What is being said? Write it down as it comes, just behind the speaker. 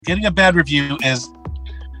getting a bad review is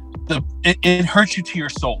it hurts you to your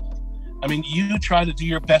soul. I mean, you try to do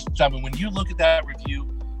your best job, and when you look at that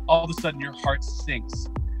review, all of a sudden your heart sinks.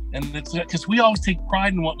 And it's because we always take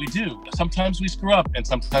pride in what we do. Sometimes we screw up, and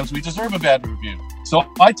sometimes we deserve a bad review.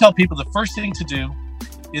 So I tell people the first thing to do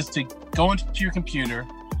is to go into your computer,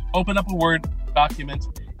 open up a Word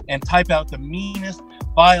document, and type out the meanest,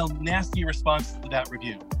 vile, nasty response to that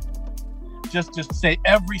review. Just say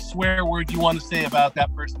every swear word you want to say about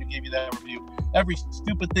that person who gave you that review, every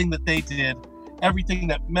stupid thing that they did, everything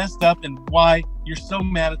that messed up and why you're so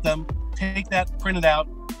mad at them. Take that, print it out,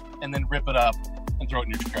 and then rip it up and throw it in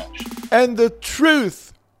your trash. And the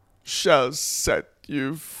truth shall set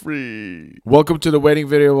you free. Welcome to the Wedding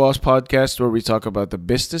Video Walls podcast, where we talk about the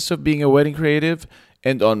business of being a wedding creative.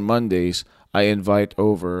 And on Mondays, I invite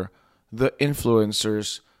over the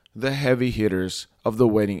influencers, the heavy hitters of the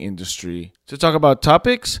wedding industry to talk about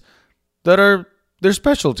topics that are their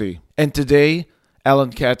specialty. And today,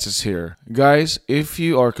 Alan Katz is here. Guys, if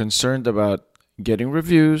you are concerned about getting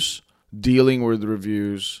reviews, dealing with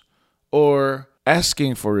reviews, or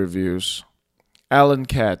asking for reviews, Alan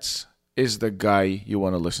Katz is the guy you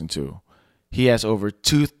want to listen to. He has over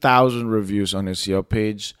 2,000 reviews on his Yelp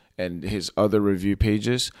page and his other review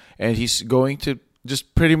pages, and he's going to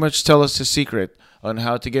just pretty much tell us the secret on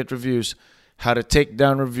how to get reviews, how to take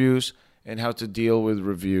down reviews, and how to deal with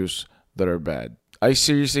reviews that are bad. I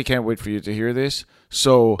seriously can't wait for you to hear this.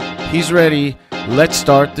 So, he's ready. Let's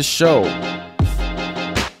start the show.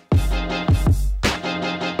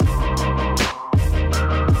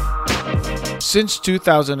 Since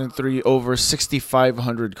 2003, over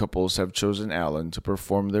 6,500 couples have chosen Alan to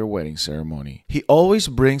perform their wedding ceremony. He always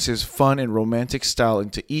brings his fun and romantic style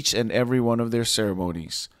into each and every one of their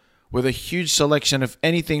ceremonies, with a huge selection of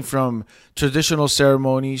anything from traditional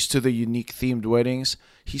ceremonies to the unique themed weddings.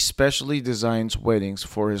 He specially designs weddings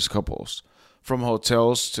for his couples, from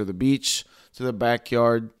hotels to the beach to the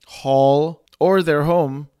backyard, hall, or their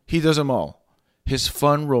home. He does them all. His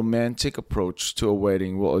fun, romantic approach to a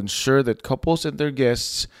wedding will ensure that couples and their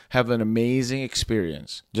guests have an amazing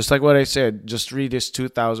experience. Just like what I said, just read his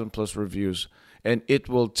 2,000 plus reviews and it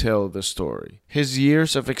will tell the story. His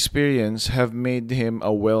years of experience have made him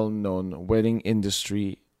a well-known wedding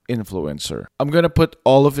industry influencer. I'm going to put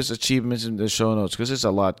all of his achievements in the show notes because it's a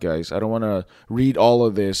lot, guys. I don't want to read all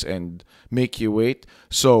of this and make you wait.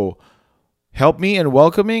 So help me in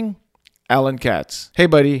welcoming Alan Katz. Hey,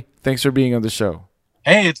 buddy. Thanks for being on the show.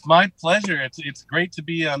 Hey, it's my pleasure. It's great to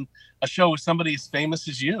be on a show with somebody as famous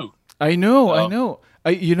as you. I know.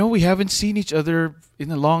 We haven't seen each other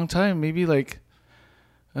in a long time. Maybe like,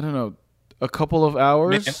 I don't know, a couple of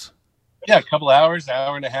hours? Yeah, a couple hours,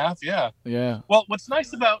 hour and a half, yeah. Yeah. Well, what's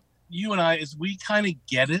nice about you and I is we kind of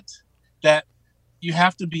get it, that you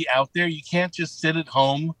have to be out there. You can't just sit at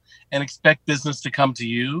home and expect business to come to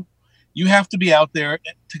you. You have to be out there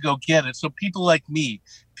to go get it. So people like me,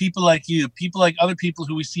 people like you, people like other people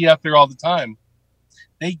who we see out there all the time,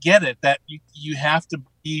 they get it, that you have to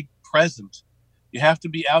be present. You have to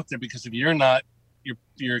be out there, because if you're not,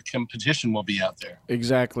 your competition will be out there.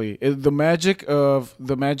 Exactly. The magic of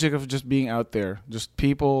just being out there, just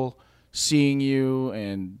people seeing you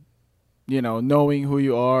and knowing who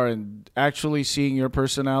you are and actually seeing your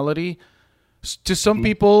personality. To some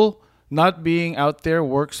people, not being out there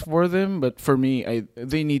works for them, but for me,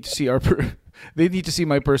 they need to see they need to see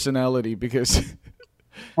my personality, because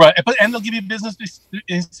right, and they'll give you business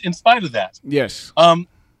in spite of that. Yes.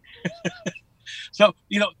 So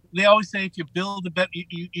they always say if you build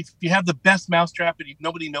if you have the best mousetrap and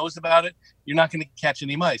nobody knows about it, you're not going to catch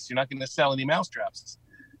any mice. You're not going to sell any mousetraps.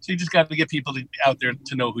 So you just got to get people out there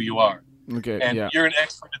to know who you are. Okay. And yeah. You're an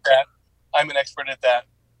expert at that. I'm an expert at that.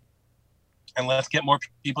 And let's get more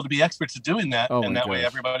people to be experts at doing that. Oh, and that way gosh.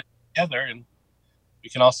 everybody together and we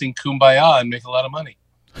can all sing Kumbaya and make a lot of money.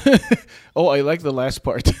 Oh, I like the last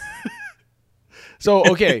part. So,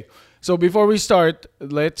 okay. So before we start,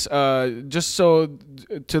 let's just to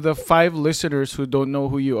the 5 listeners who don't know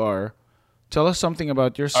who you are, tell us something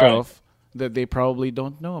about yourself that they probably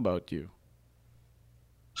don't know about you.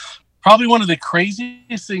 Probably one of the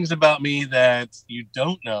craziest things about me that you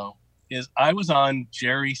don't know is I was on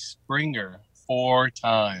Jerry Springer 4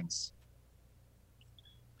 times.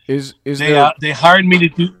 They hired me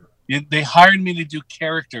to do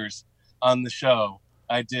characters on the show.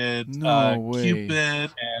 I did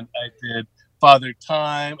Cupid, and I did Father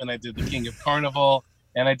Time, and I did the King of Carnival,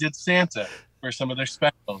 and I did Santa for some of their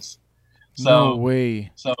specials. No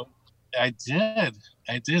way. So I did.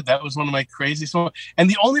 That was one of my craziest ones. And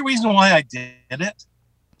the only reason why I did it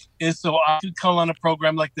is so I could come on a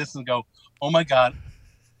program like this and go, oh my God,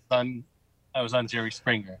 son, I was on Jerry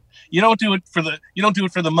Springer. You don't do it for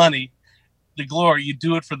the money, the glory. You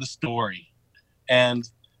do it for the story, and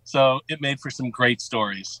so it made for some great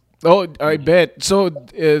stories. Oh, I bet. So,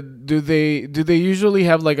 do they usually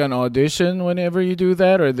have like an audition whenever you do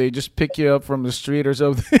that, or they just pick you up from the street or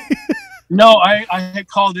something? No, I had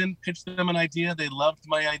called in, pitched them an idea. They loved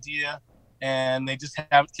my idea, and they just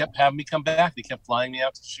kept having me come back. They kept flying me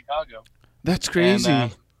out to Chicago, That's and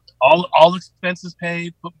crazy. all expenses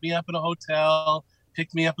paid. Put me up in a hotel,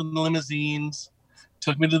 picked me up in the limousines,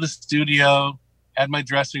 took me to the studio, had my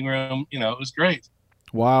dressing room. It was great.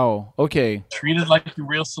 Wow. Okay. Treated like a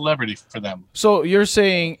real celebrity for them. So you're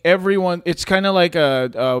saying everyone? It's kind of like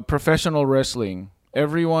a professional wrestling.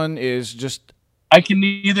 Everyone is just I can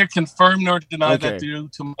neither confirm nor deny that okay. due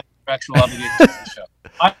to my contractual obligations to the show.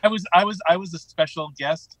 I was a special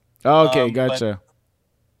guest, Okay, but gotcha.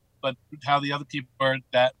 how the other people are,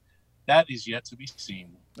 that is yet to be seen.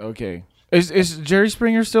 Okay. Is Jerry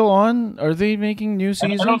Springer still on? Are they making new I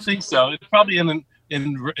don't seasons? think so. It's probably in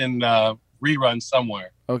rerun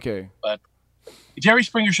somewhere. Okay. But Jerry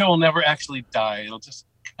Springer show will never actually die. It'll just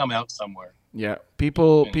come out somewhere. Yeah.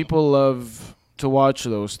 People You know. people love to watch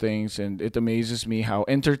those things, and it amazes me how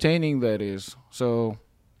entertaining that is. So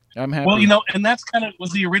I'm Well, happy. and that's kind of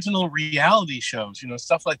was the original reality shows.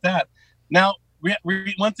 Stuff like that. Now,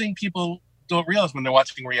 one thing people don't realize when they're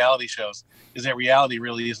watching reality shows is that reality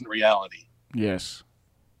really isn't reality. Yes.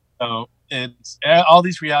 So it's all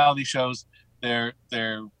these reality shows. They're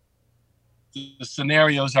the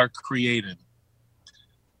scenarios are created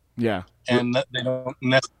Yeah. and they don't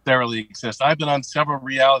necessarily exist. I've been on several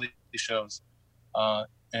reality shows,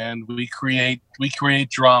 and we create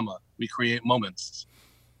drama, we create moments.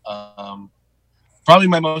 Um, Probably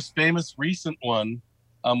my most famous recent one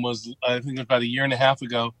was, I think, about a year and a half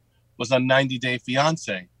ago, was on 90 Day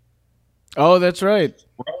Fiance, Oh, that's right.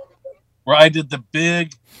 where I did the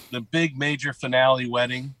big major finale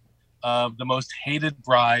wedding of the most hated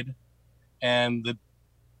bride and the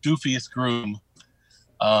doofiest groom.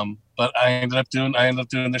 But I ended up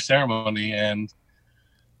doing their ceremony, and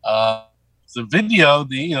the video,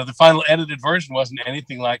 the final edited version wasn't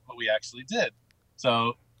anything like what we actually did.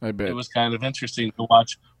 So I it bet. was kind of interesting to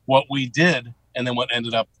watch what we did and then what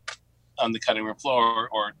ended up on the cutting room floor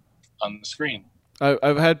or on the screen.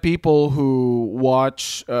 I've had people who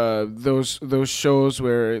watch those shows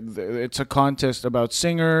where it's a contest about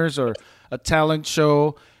singers or a talent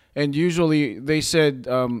show, and usually they said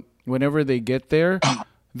whenever they get there,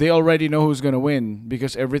 they already know who's gonna win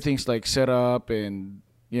because everything's like set up and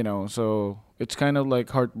so it's kind of like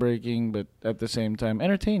heartbreaking, but at the same time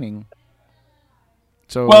entertaining.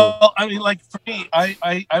 So Well, I mean, like for me,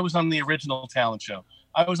 I was on the original talent show.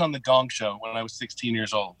 I was on the Gong Show when I was 16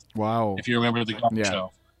 years old, wow, if you remember the Gong yeah,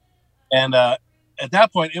 Show. And at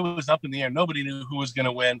that point, it was up in the air. Nobody knew who was going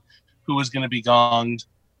to win, who was going to be gonged.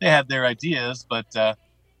 They had their ideas, but that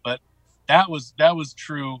was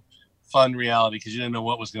true fun reality because you didn't know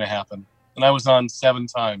what was going to happen. And I was on 7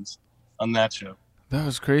 times on that show. that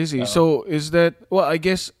was crazy. So, So is that well? I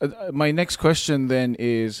guess my next question then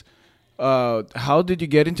is, how did you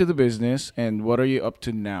get into the business, and what are you up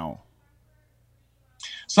to now?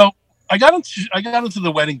 so I got into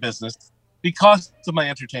the wedding business because of my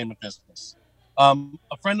entertainment business. A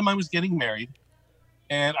friend of mine was getting married,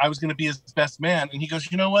 and I was going to be his best man. And he goes,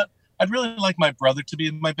 "You know what? I'd really like my brother to be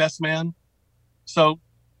my best man. So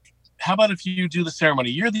how about if you do the ceremony?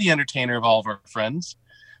 You're the entertainer of all of our friends.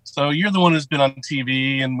 So you're the one who's been on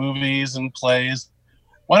TV and movies and plays.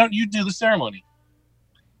 Why don't you do the ceremony?"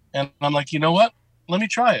 And I'm like, "You know what? Let me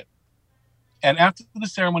try it." And after the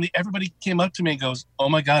ceremony, everybody came up to me and goes, "Oh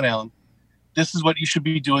my God, Alan, this is what you should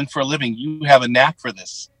be doing for a living. You have a knack for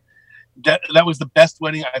this." That was the best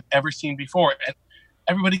wedding I've ever seen before. And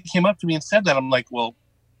everybody came up to me and said that. I'm like, "Well,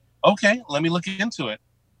 okay, let me look into it."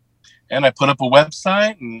 And I put up a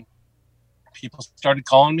website, and people started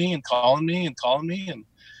calling me and calling me and calling me. And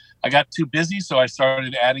I got too busy, so I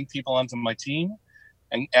started adding people onto my team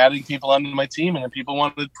and adding people onto my team. And then people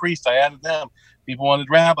wanted priests, I added them. People wanted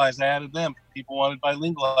rabbis, I added them. People wanted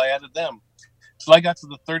bilingual, I added them. So I got to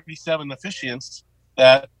the 37 officiants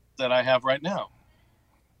that I have right now.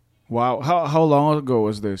 Wow, how long ago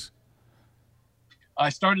was this? I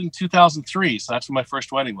started in 2003, so that's when my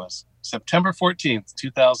first wedding was. September 14th,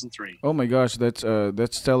 2003. Oh my gosh, that's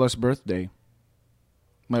Stella's birthday.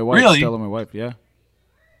 My wife, Really? Stella, my wife, yeah.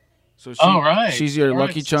 So All right. she's your All right.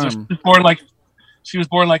 lucky So charm. she was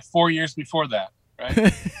born like 4 years before that,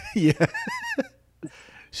 right? Yeah.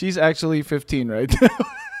 She's actually 15 right now.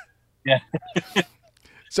 Yeah.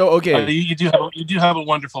 So okay, You do have a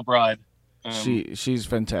wonderful bride. she's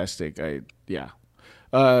fantastic. Yeah.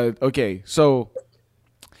 Okay, so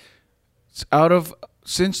out of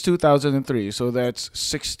since 2003, so that's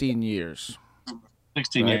 16 years,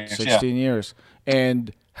 16 right? years, yeah. 16 years.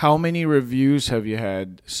 And how many reviews have you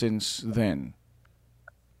had since then?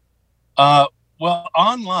 Uh, well,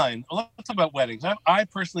 online, let's talk about weddings. I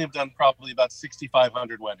personally have done probably about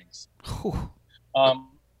 6,500 weddings. Whew.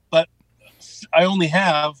 But I only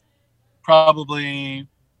have probably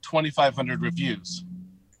 2,500 reviews.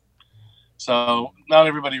 So not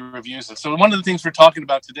everybody reviews it. So one of the things we're talking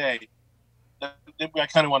about today that I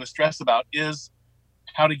kind of want to stress about is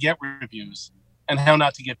how to get reviews and how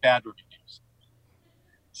not to get bad reviews.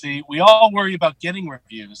 See, we all worry about getting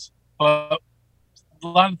reviews, but a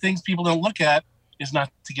lot of things people don't look at is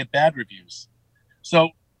not to get bad reviews. So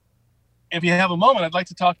if you have a moment, I'd like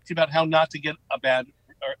to talk to you about how not to get a bad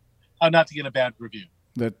review.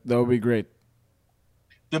 That would be great.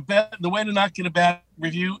 The way to not get a bad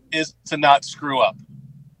review is to not screw up.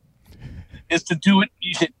 Is to do what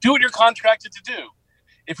you're contracted to do.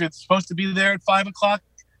 If you're supposed to be there at 5 o'clock,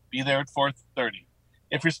 be there at 4:30.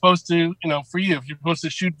 If you're supposed to, for you, if you're supposed to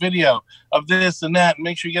shoot video of this and that and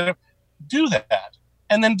make sure you get it, do that.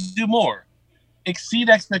 And then do more. Exceed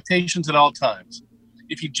expectations at all times.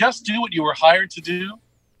 If you just do what you were hired to do,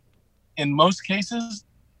 in most cases,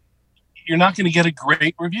 you're not going to get a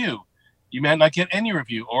great review. You might not get any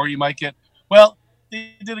review, or you might get, well,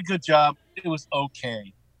 they did a good job. It was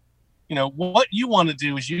okay. What you want to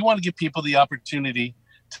do is you want to give people the opportunity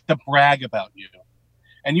to brag about you.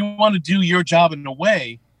 And you want to do your job in a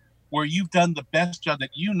way where you've done the best job that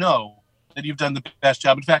you know that you've done the best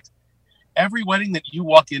job. In fact, every wedding that you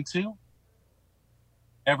walk into,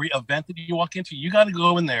 every event that you walk into, you got to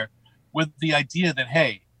go in there with the idea that,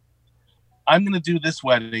 hey, I'm going to do this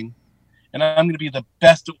wedding and I'm going to be the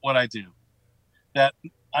best at what I do. That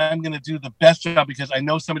I'm going to do the best job because I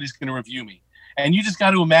know somebody's going to review me. And you just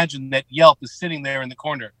got to imagine that Yelp is sitting there in the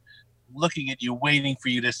corner looking at you, waiting for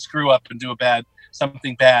you to screw up and do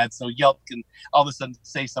something bad so Yelp can all of a sudden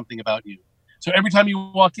say something about you. So every time you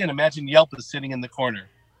walk in, imagine Yelp is sitting in the corner,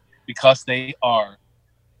 because they are.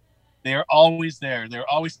 They are always there. They're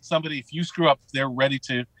always somebody, if you screw up, they're ready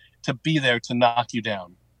to be there to knock you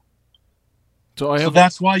down. So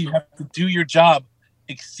that's why you have to do your job,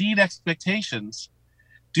 exceed expectations,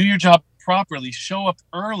 do your job properly, show up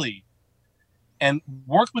early, and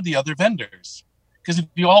work with the other vendors. Because if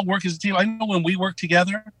you all work as a team, I know when we work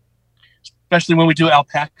together, especially when we do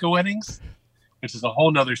alpaca weddings, which is a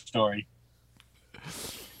whole nother story.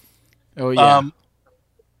 Oh, yeah.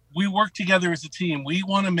 We work together as a team. We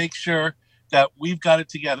want to make sure that we've got it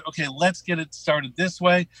together. Okay, let's get it started this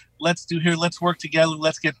way. Let's work together.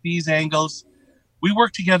 Let's get these angles. We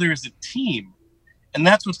work together as a team. And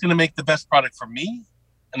that's what's going to make the best product for me.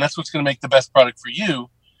 And that's what's going to make the best product for you.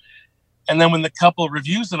 And then when the couple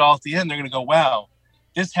reviews it all at the end, they're going to go, wow,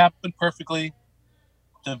 this happened perfectly.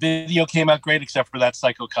 The video came out great, except for that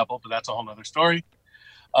psycho couple, but that's a whole nother story.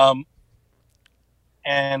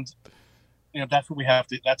 And that's what we have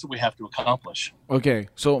to accomplish. Okay,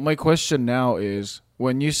 so my question now is,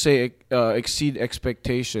 when you say exceed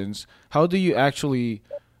expectations, how do you actually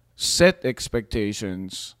set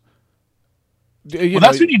expectations?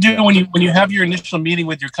 That's what you do when you have your initial meeting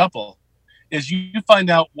with your couple, is you find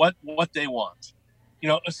out what they want.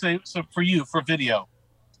 So for you, for video,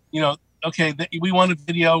 okay, we want a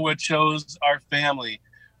video which shows our family,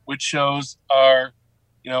 which shows our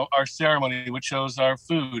ceremony, which shows our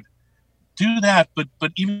food. Do that, but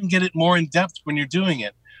even get it more in depth when you're doing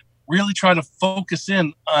it. Really try to focus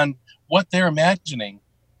in on what they're imagining,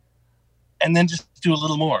 and then just do a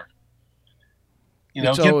little more.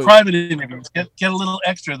 Get private interviews, get a little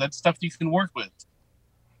extra. That's stuff you can work with.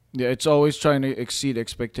 Yeah, it's always trying to exceed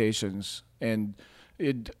expectations. And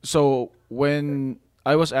so when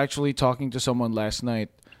I was actually talking to someone last night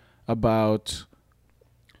about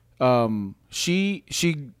she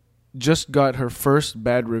just got her first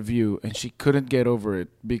bad review and she couldn't get over it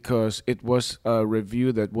because it was a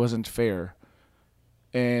review that wasn't fair.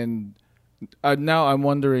 And now I'm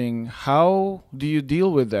wondering, how do you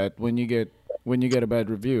deal with that when you get a bad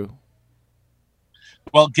review?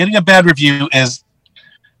 Well, getting a bad review is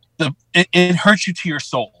it hurts you to your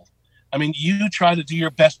soul. I mean, you try to do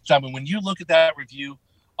your best job, and when you look at that review,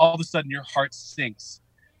 all of a sudden your heart sinks.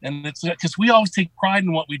 And it's because we always take pride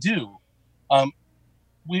in what we do.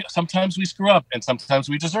 Sometimes we screw up, and sometimes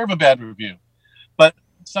we deserve a bad review. But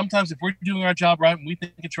sometimes if we're doing our job right and we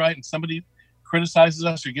think it's right, and somebody criticizes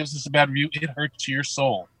us or gives us a bad review, it hurts your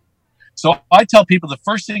soul. So I tell people the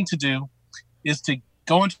first thing to do is to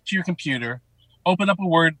go into your computer, open up a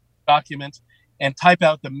Word document, and type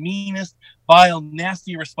out the meanest, vile,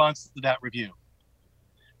 nasty response to that review.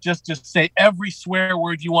 just say every swear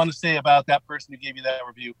word you want to say about that person who gave you that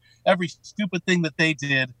review, every stupid thing that they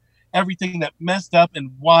did, everything that messed up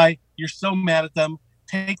and why you're so mad at them.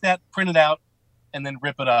 Take that, print it out, and then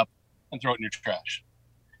rip it up and throw it in your trash.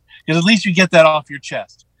 Because at least you get that off your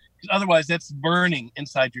chest. Because otherwise, that's burning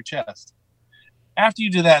inside your chest. After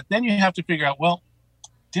you do that, then you have to figure out, well,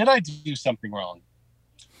 did I do something wrong?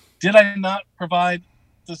 Did I not provide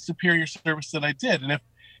the superior service that I did? And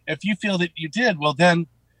if you feel that you did, well, then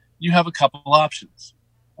you have a couple options.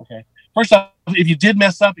 Okay. First off, if you did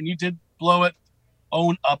mess up and you did blow it,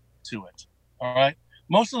 own up to it. All right.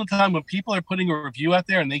 Most of the time when people are putting a review out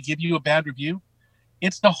there and they give you a bad review,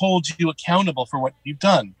 it's to hold you accountable for what you've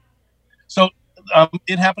done. So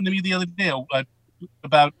it happened to me the other day,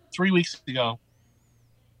 about 3 weeks ago.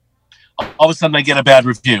 All of a sudden I get a bad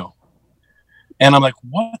review. And I'm like,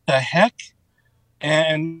 what the heck?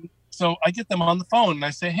 And so I get them on the phone and I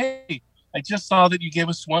say, hey, I just saw that you gave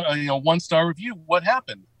us one-star review. What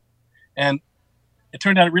happened? And it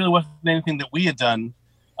turned out it really wasn't anything that we had done.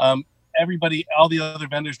 Everybody, all the other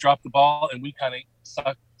vendors dropped the ball, and we kind of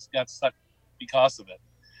got stuck because of it.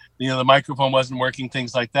 The microphone wasn't working,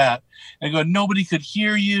 things like that. And I go, nobody could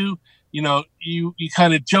hear you. You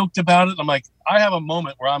kind of joked about it. I'm like, I have a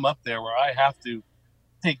moment where I'm up there where I have to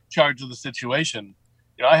take charge of the situation.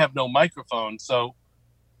 I have no microphone, so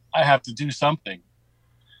I have to do something.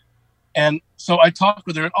 And so I talked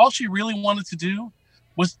with her, and all she really wanted to do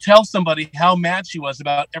was tell somebody how mad she was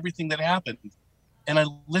about everything that happened. And I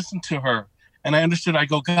listened to her, and I understood. I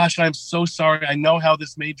go, gosh, I'm so sorry. I know how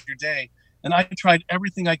this made your day. And I tried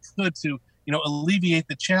everything I could to, alleviate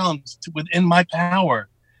the challenge within my power.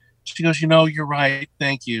 She goes, you're right.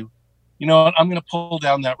 Thank you. You know what? I'm going to pull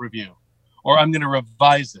down that review, or I'm going to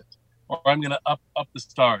revise it, or I'm going to up the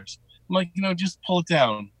stars. I'm like, just pull it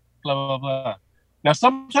down, blah, blah, blah. Now,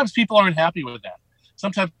 sometimes people aren't happy with that.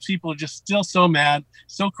 Sometimes people are just still so mad,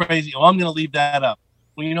 so crazy. Oh, I'm going to leave that up.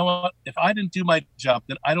 Well, you know what? If I didn't do my job,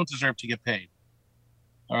 then I don't deserve to get paid.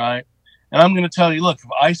 All right? And I'm going to tell you, look, if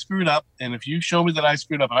I screwed up, and if you show me that I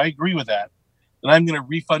screwed up, and I agree with that, then I'm going to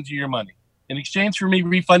refund you your money. In exchange for me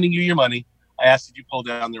refunding you your money, I ask that you pull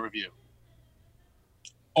down the review.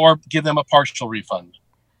 Or give them a partial refund.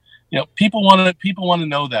 People want to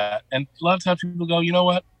know that. And a lot of times people go, you know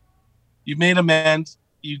what? You've made amends.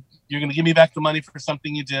 You're going to give me back the money for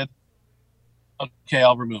something you did. Okay,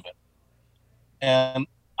 I'll remove it. And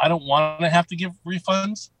I don't want to have to give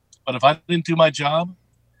refunds, but if I didn't do my job,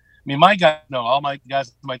 my guys know, all my guys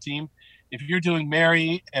on my team, if you're doing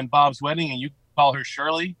Mary and Bob's wedding and you call her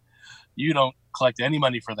Shirley, you don't collect any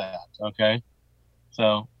money for that, okay?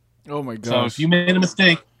 So, oh my gosh. So if you made a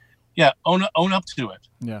mistake, yeah, own up to it.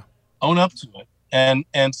 Yeah. Own up to it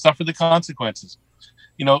and suffer the consequences.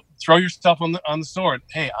 Throw yourself on the sword.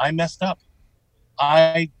 Hey, I messed up.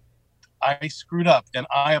 I screwed up, and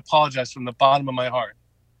I apologize from the bottom of my heart.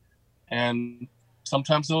 And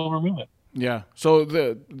sometimes they'll remove it. Yeah. So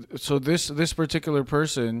this particular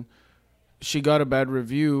person, she got a bad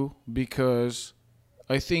review because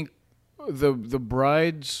I think the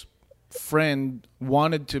bride's friend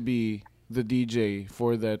wanted to be the DJ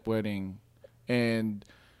for that wedding, and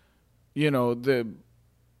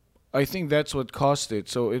I think that's what caused it.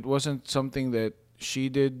 So it wasn't something that she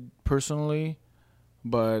did personally,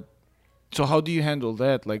 but so how do you handle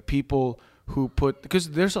that? Like people who put,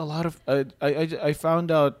 because there's a lot of I found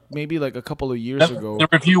out maybe like a couple of years ago. The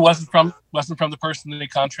review wasn't from the person that they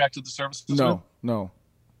contracted the services with? No.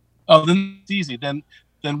 Oh, then it's easy. Then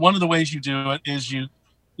one of the ways you do it is you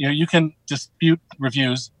can dispute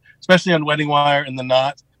reviews, especially on Wedding Wire and The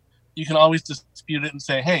Knot. You can always dispute it and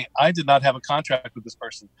say, hey, I did not have a contract with this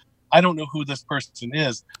person. I don't know who this person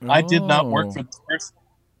is. I did not work for this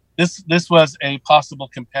person. This was a possible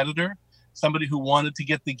competitor, somebody who wanted to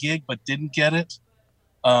get the gig but didn't get it.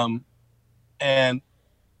 And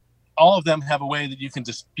all of them have a way that you can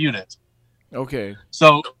dispute it. Okay.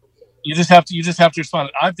 So you just have to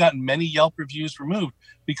respond. I've gotten many Yelp reviews removed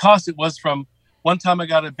because it was from one time I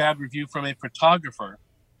got a bad review from a photographer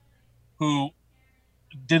who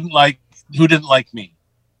didn't like me.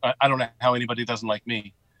 I don't know how anybody doesn't like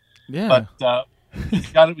me. Yeah. But we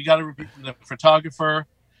got a review from the photographer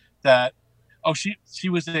that she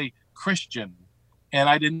was a Christian and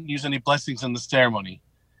I didn't use any blessings in the ceremony.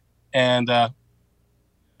 And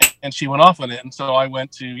she went off on it. And so I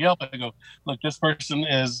went to Yelp. I go, look, this person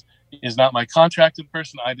is not my contracted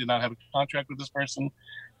person. I did not have a contract with this person.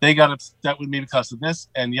 They got upset with me because of this.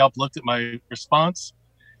 And Yelp looked at my response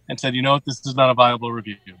and said, you know what, this is not a viable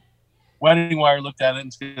review. Wedding Wire looked at it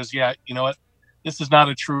and says, yeah, you know what, this is not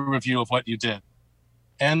a true review of what you did.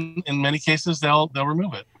 And in many cases, they'll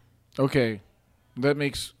remove it. Okay. That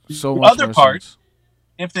makes so The much other more part, sense.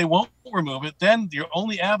 if they won't remove it, then your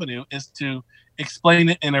only avenue is to explain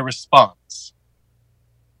it in a response.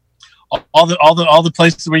 All the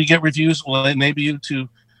places where you get reviews will enable you to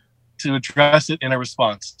address it in a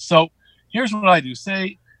response. So here's what I do.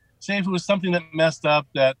 Say if it was something that messed up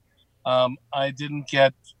that I didn't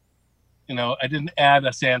get, I didn't add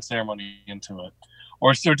a sand ceremony into it,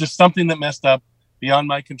 or just something that messed up beyond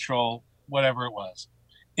my control, whatever it was.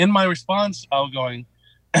 In my response, I'll going,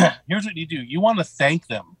 here's what you do. You want to thank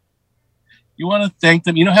them. You want to thank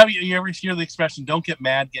them. You know how you ever hear the expression, don't get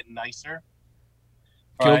mad, get nicer?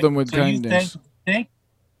 All Kill right. them with So you kindness.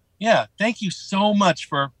 thank you so much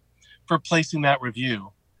for placing that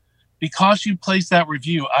review. Because you placed that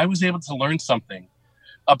review, I was able to learn something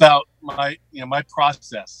about my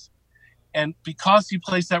process. And because you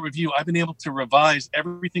placed that review, I've been able to revise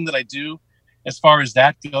everything that I do as far as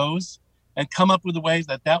that goes and come up with a way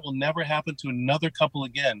that will never happen to another couple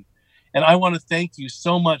again. And I want to thank you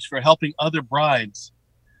so much for helping other brides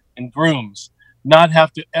and grooms not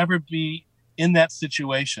have to ever be in that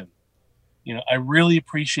situation. I really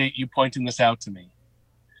appreciate you pointing this out to me.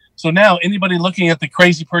 So now anybody looking at the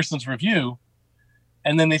crazy person's review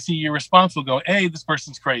and then they see your response will go, A, this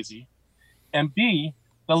person's crazy. And B,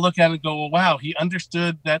 they'll look at it and go, well, wow, he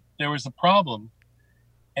understood that there was a problem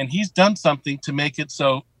and he's done something to make it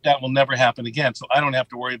so that will never happen again. So I don't have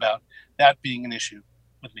to worry about that being an issue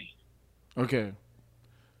with me. Okay.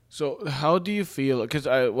 So how do you feel? Because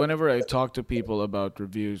whenever I talk to people about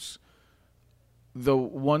reviews, the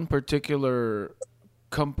one particular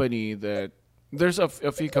company that there's a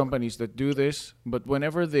few companies that do this, but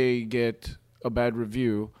whenever they get a bad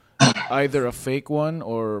review, either a fake one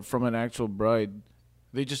or from an actual bride,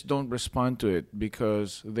 they just don't respond to it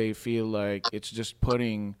because they feel like it's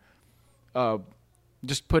uh,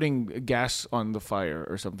 just putting gas on the fire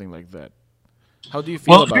or something like that. How do you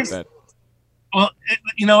feel Well, about that?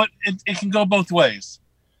 it can go both ways.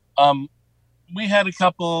 Um, we had a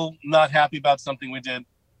couple not happy about something we did.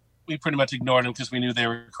 We pretty much ignored them because we knew they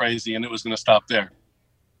were crazy and it was going to stop there.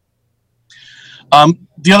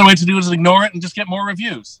 The other way to do it is ignore it and just get more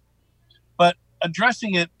reviews. But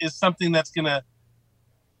addressing it is something that's going to,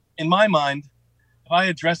 in my mind, if I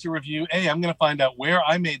address a review, I'm going to find out where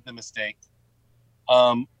I made the mistake.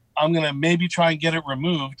 I'm going to maybe try and get it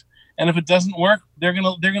removed. And if it doesn't work, they're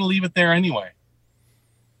gonna leave it there anyway.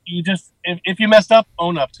 You just if you messed up,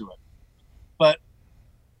 own up to it. But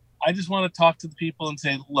I just want to talk to the people and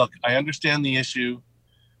say, look, I understand the issue.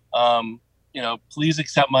 Please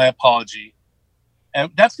accept my apology.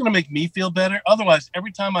 And that's going to make me feel better. Otherwise,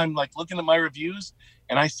 every time I'm like looking at my reviews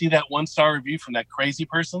and I see that 1-star review from that crazy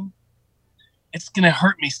person, it's going to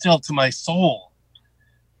hurt me still to my soul.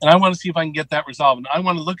 And I want to see if I can get that resolved. And I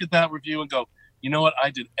want to look at that review and go, you know what?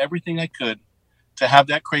 I did everything I could to have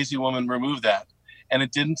that crazy woman remove that. And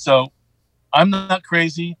it didn't. So I'm not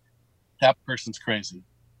crazy. That person's crazy.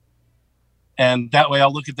 And that way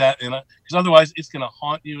I'll look at that. And because otherwise it's going to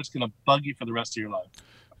haunt you. It's going to bug you for the rest of your life.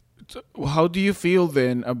 So how do you feel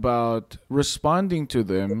then about responding to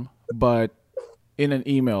them, but in an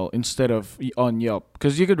email instead of on Yelp?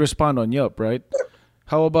 Because you could respond on Yelp, right?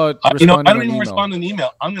 How about I responding don't on even email? respond to an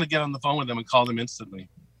email. I'm going to get on the phone with them and call them instantly.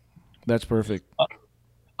 That's perfect.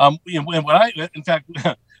 In fact,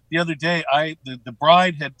 the other day, the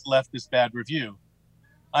bride had left this bad review.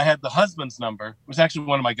 I had the husband's number. It was actually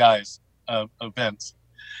one of my guys' events,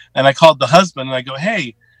 and I called the husband and I go,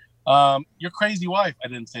 "Hey, your crazy wife." I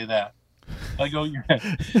didn't say that. I go,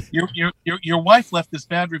 your wife left this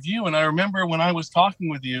bad review, and I remember when I was talking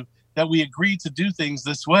with you that we agreed to do things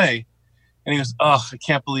this way. And he goes, "Oh, I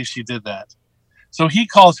can't believe she did that." So he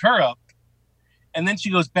calls her up. And then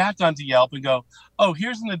she goes back onto Yelp and go, "Oh,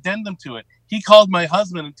 here's an addendum to it. He called my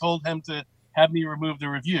husband and told him to have me remove the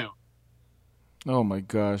review." Oh my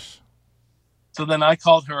gosh. So then I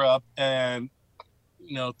called her up and,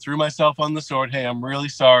 threw myself on the sword. Hey, I'm really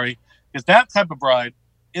sorry. Because that type of bride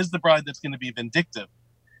is the bride that's going to be vindictive.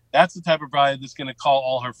 That's the type of bride that's going to call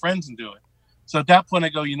all her friends and do it. So at that point I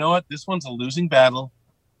go, you know what? This one's a losing battle.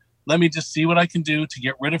 Let me just see what I can do to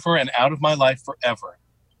get rid of her and out of my life forever.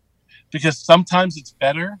 Because sometimes it's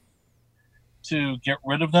better to get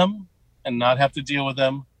rid of them and not have to deal with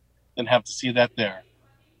them than have to see that there.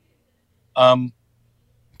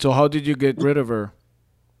 So how did you get rid of her?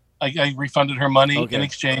 I refunded her money in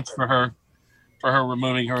exchange for her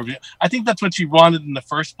removing her review. I think that's what she wanted in the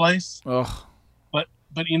first place. Oh. But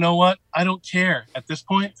you know what? I don't care at this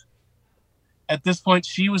point. At this point,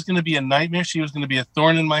 she was going to be a nightmare. She was going to be a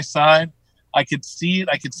thorn in my side. I could see it.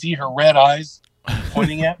 I could see her red eyes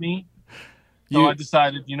pointing at me. So I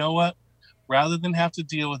decided, you know what? rather than have to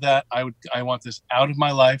deal with that, I want this out of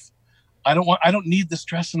my life. I don't need the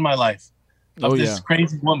stress in my life of Oh this yeah.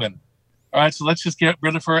 crazy woman. All right, so let's just get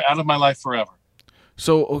rid of her out of my life forever.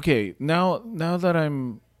 So okay, now that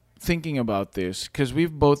I'm thinking about this, because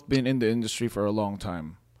we've both been in the industry for a long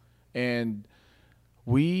time, and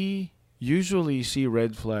we usually see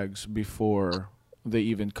red flags before they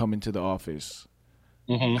even come into the office.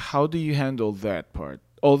 Hmm. How do you handle that part?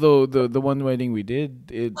 Although the one wedding we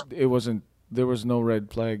did, it wasn't, there was no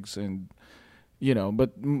red flags, and but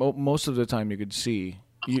most of the time you could see,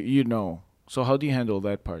 So how do you handle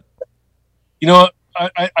that part? You know what?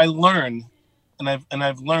 I learn, and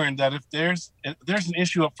I've learned that if there's an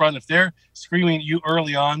issue up front, if they're screaming at you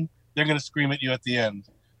early on, they're going to scream at you at the end.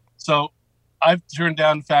 So I've turned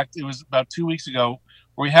down. In fact, it was about 2 weeks ago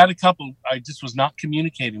where we had a couple. I just was not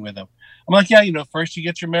communicating with them. I'm like, yeah, first you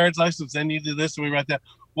get your marriage license, then you do this, and we write that.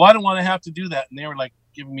 Well, I don't want to have to do that, and they were like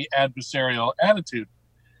giving me adversarial attitude.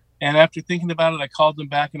 And after thinking about it, I called them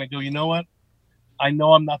back and I go, you know what? I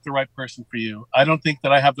know I'm not the right person for you. I don't think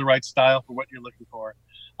that I have the right style for what you're looking for.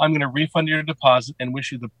 I'm going to refund your deposit and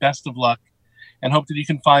wish you the best of luck and hope that you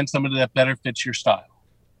can find somebody that better fits your style.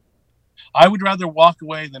 I would rather walk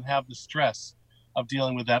away than have the stress of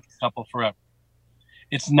dealing with that couple forever.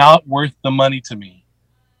 It's not worth the money to me.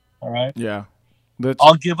 All right. Yeah, that's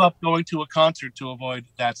I'll give up going to a concert to avoid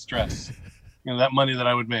that stress, that money that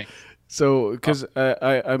I would make. so because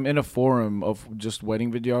I'm in a forum of just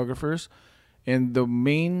wedding videographers, and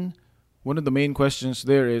one of the main questions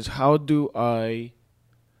there is, how do I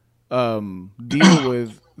deal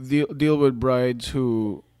with brides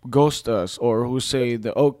who ghost us, or who say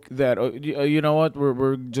that, you know what,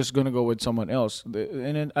 we're just gonna go with someone else.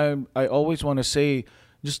 And then I always want to say,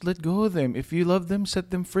 just let go of them. If you love them,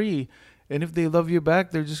 set them free, and if they love you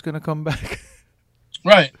back, they're just gonna come back.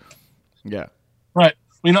 Right. Yeah. Right.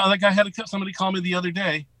 Like I had somebody call me the other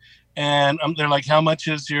day, and they're like, "How much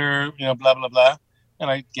is your, blah blah blah?"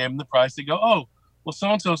 And I gave them the price. They go, "Oh, well,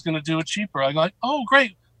 so and so is going to do it cheaper." I go, like, "Oh,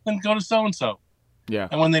 great, then go to so and so." Yeah.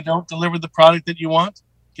 And when they don't deliver the product that you want,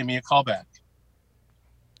 give me a call back.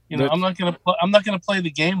 That's I'm not gonna play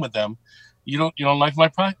the game with them. You don't like my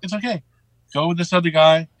product? It's okay. Go with this other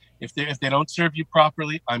guy. If they don't serve you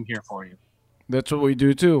properly, I'm here for you. that's what we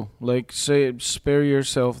do too. Like, say, spare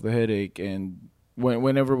yourself the headache. And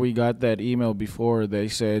whenever we got that email before, they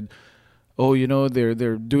said, oh,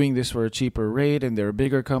 they're doing this for a cheaper rate, and they're a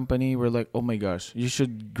bigger company. We're like, oh my gosh, you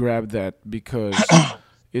should grab that, because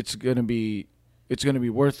it's gonna be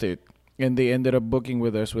worth it. And they ended up booking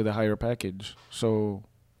with us with a higher package. So,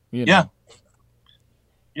 you Yeah,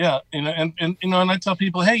 know, yeah. And I tell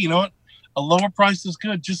people, hey, you know what? A lower price is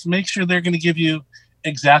good. Just make sure they're going to give you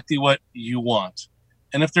exactly what you want.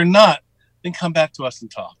 And if they're not, then come back to us and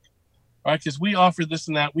talk. All right? Because we offer this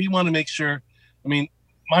and that. We want to make sure. I mean,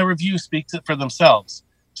 my reviews speak for themselves,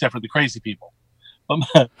 except for the crazy people.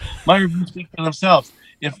 But my reviews speak for themselves.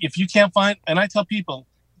 If you can't find, and I tell people,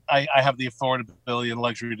 I have the affordability and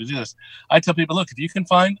luxury to do this. I tell people, look, if you can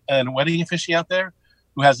find a wedding officiant out there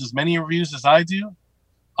who has as many reviews as I do,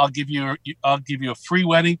 I'll give you a free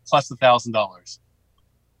wedding plus $1,000. Right?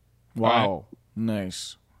 wow,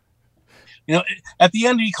 nice. At the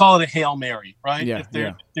end you call it a Hail Mary, right? Yeah, If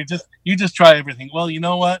yeah. they're just you just try everything. Well, you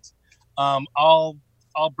know what? I'll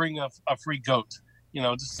bring a free goat.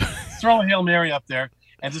 Just throw a Hail Mary up there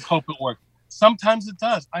and just hope it works. Sometimes it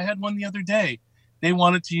does. I had one the other day. They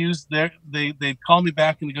wanted to use they called me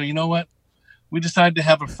back and they go, you know what? We decided to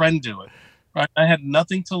have a friend do it. Right? I had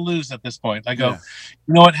nothing to lose at this point. I go, Yeah.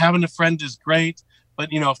 you know what? Having a friend is great, but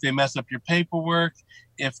if they mess up your paperwork,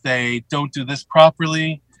 if they don't do this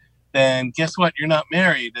properly, then guess what? You're not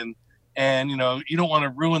married, and you don't want to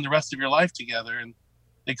ruin the rest of your life together. And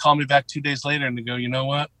they call me back 2 days later and they go, you know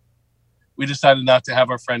what? We decided not to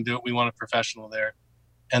have our friend do it. We want a professional there,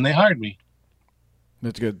 and they hired me.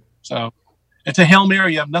 That's good. So it's a Hail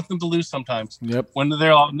Mary. You have nothing to lose sometimes. Yep. When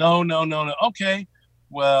they're all, no, no, no, no. Okay,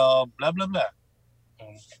 well, blah, blah, blah.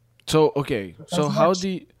 So okay, so That's how much. do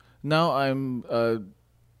you, now I'm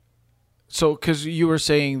so, because you were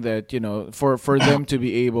saying that, for them to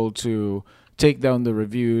be able to take down the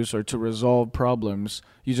reviews or to resolve problems,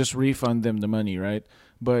 you just refund them the money, right?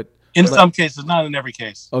 But In like, some cases, not in every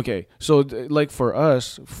case. okay, so like for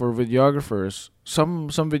us, for videographers, some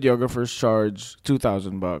videographers charge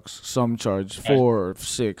 $2,000, some charge Right. 4 or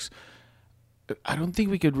 6. I don't think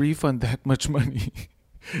we could refund that much money.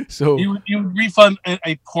 So You would refund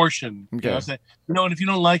a portion. okay, Say, what, if you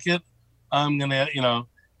don't like it, I'm gonna,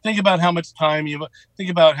 think about how much time think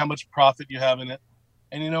about how much profit you have in it,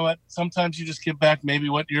 and you know what? Sometimes you just give back maybe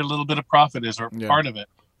what your little bit of profit is or yeah, part of it.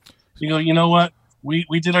 You go, you know what?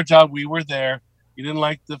 we did our job. We were there. You didn't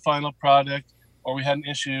like the final product, or we had an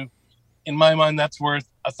issue. In my mind, that's worth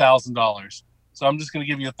 $1,000. So I'm just going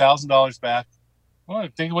to give you $1,000 back. Well,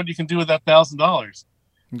 think of what you can do with that $1,000.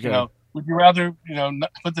 Okay. You know, would you rather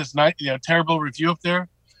put this terrible review up there,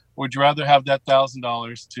 or would you rather have that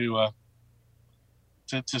 $1,000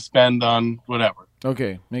 to spend on whatever?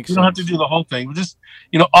 Okay, makes sense. You don't have to do the whole thing. Just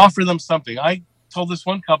offer them something. I told this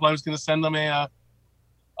one couple I was going to send them a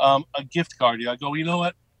gift card. I go, you know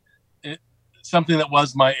what? Something that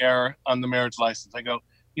was my error on the marriage license. I go,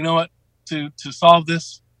 you know what? To solve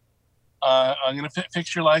this, I'm going to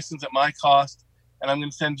fix your license at my cost, and I'm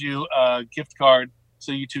going to send you a gift card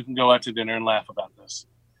so you two can go out to dinner and laugh about this.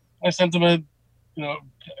 I sent them I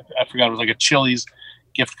forgot, it was like a Chili's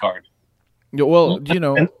gift card. Yeah, well,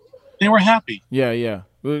 and they were happy. Yeah.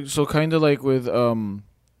 So kind of like with he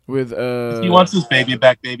wants his baby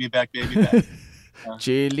back, baby back, baby back.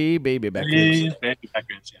 Chili baby back. Baby back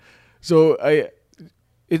ribs, yeah. So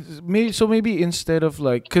maybe instead of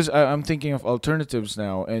like, because I'm thinking of alternatives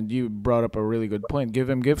now, and you brought up a really good point. Give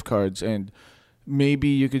them gift cards, and maybe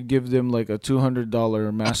you could give them like a $200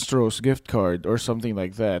 Mastros gift card or something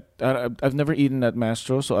like that. I've never eaten at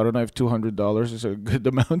Mastros, so I don't know if $200 is a good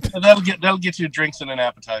amount. That'll get you drinks and an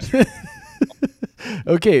appetizer.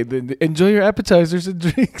 Okay, then enjoy your appetizers and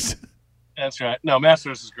drinks. That's right. No,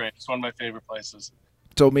 Mastros is great. It's one of my favorite places.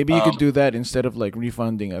 So maybe you could do that instead of like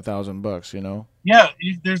refunding $1,000. Yeah,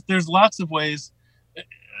 there's lots of ways.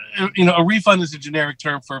 A refund is a generic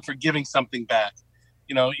term for giving something back.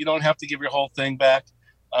 You don't have to give your whole thing back.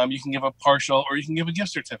 You can give a partial, or you can give a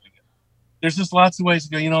gift certificate. There's just lots of ways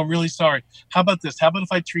to go, I'm really sorry. How about this? How about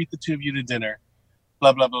if I treat the two of you to dinner?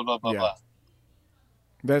 Blah, blah, blah, blah, blah, blah.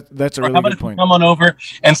 That's a really good point. Come on over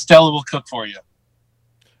and Stella will cook for you.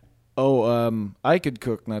 Oh, I could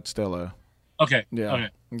cook, not Stella. Okay. Yeah.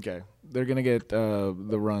 Okay. They're gonna get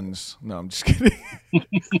the runs. No, I'm just kidding.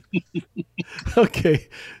 Okay.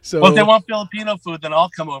 So. Well, if they want Filipino food, then I'll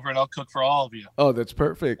come over and I'll cook for all of you. Oh, that's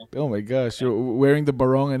perfect. Oh my gosh, you're wearing the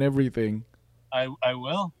barong and everything. I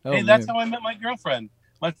will. Oh, hey, that's how I met my girlfriend,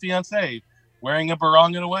 my fiance, wearing a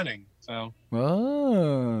barong at a wedding. So.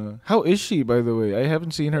 How is she, by the way? I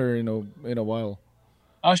haven't seen her in a while.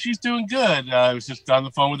 Oh, she's doing good. I was just on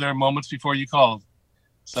the phone with her moments before you called.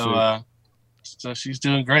 So, so she's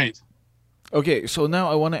doing great. Okay, so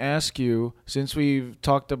now I want to ask you, since I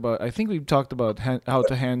think we've talked about how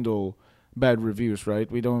to handle bad reviews,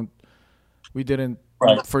 right? We didn't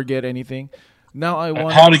forget anything. Now I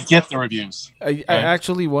want how to get the reviews. I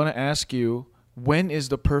actually want to ask you, when is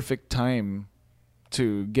the perfect time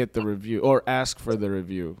to get the review or ask for the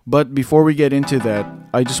review? But before we get into that,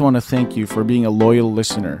 I just want to thank you for being a loyal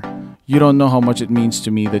listener. You don't know how much it means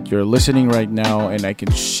to me that you're listening right now, and I can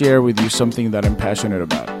share with you something that I'm passionate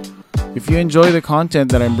about. If you enjoy the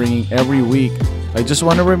content that I'm bringing every week, I just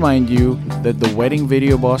want to remind you that the Wedding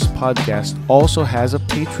Video Boss podcast also has a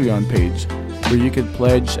Patreon page where you can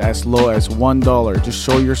pledge as low as $1 to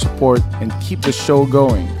show your support and keep the show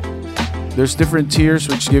going. There's different tiers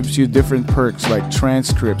which gives you different perks like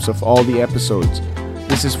transcripts of all the episodes.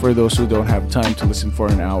 This is for those who don't have time to listen for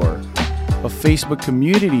an hour. A Facebook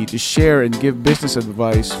community to share and give business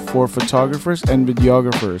advice for photographers and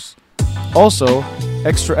videographers. Also,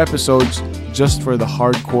 extra episodes just for the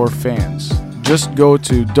hardcore fans. Just go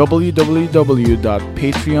to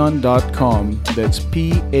www.patreon.com, that's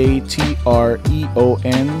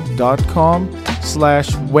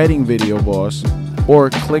patreon.com/weddingvideoboss, or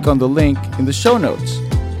click on the link in the show notes.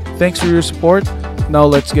 Thanks for your support. Now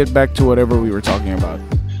let's get back to whatever we were talking about.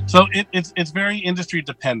 So it's very industry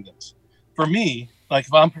dependent. For me, like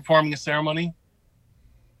if I'm performing a ceremony,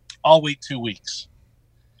 I'll wait 2 weeks.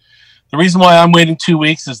 The reason why I'm waiting 2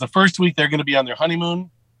 weeks is the first week they're going to be on their honeymoon.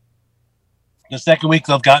 The second week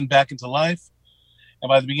they've gotten back into life. And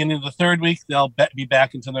by the beginning of the third week, they'll be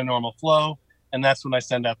back into their normal flow. And that's when I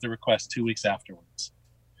send out the request 2 weeks afterwards.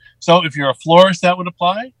 So if you're a florist, that would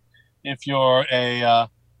apply. If you're if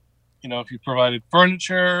you provided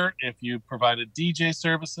furniture, if you provided DJ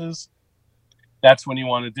services, that's when you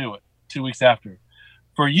want to do it, 2 weeks after.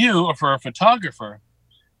 For you or for a photographer,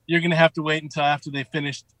 you're going to have to wait until after they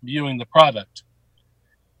finished viewing the product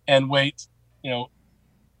and wait,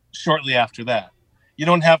 shortly after that. You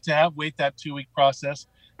don't have to wait that 2 week process,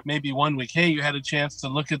 maybe 1 week. Hey, you had a chance to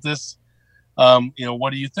look at this.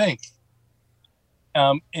 What do you think?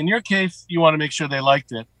 In your case, you want to make sure they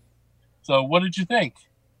liked it. So what did you think?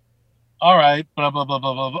 All right, blah, blah, blah,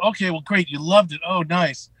 blah, blah. Okay, well, great. You loved it. Oh,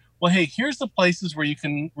 nice. Well, hey, here's the places where you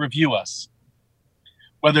can review us.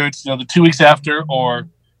 Whether it's, the 2 weeks after or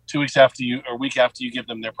 2 weeks after or a week after you give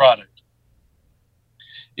them their product.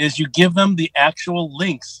 is you give them the actual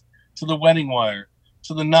links to the Wedding Wire,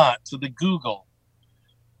 to the Knot, to the Google,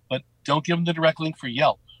 but don't give them the direct link for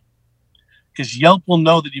Yelp, because Yelp will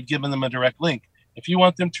know that you've given them a direct link. If you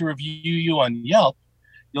want them to review you on Yelp,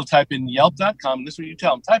 you'll type in yelp.com. And this is what you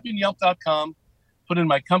tell them. Type in yelp.com, put in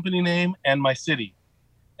my company name and my city,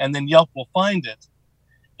 and then Yelp will find it,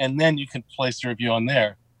 and then you can place a review on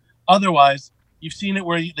there. Otherwise, you've seen it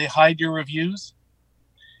where they hide your reviews.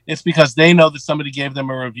 It's because they know that somebody gave them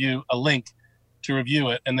a link to review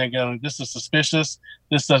it, and they're going, this is suspicious.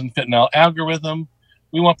 This doesn't fit in our algorithm.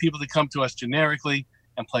 We want people to come to us generically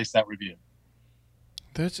and place that review.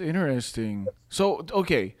 That's interesting. So,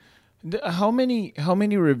 okay, how many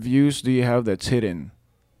reviews do you have that's hidden?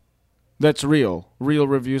 That's real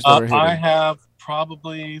reviews that are hidden. I have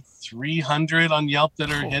probably 300 on Yelp that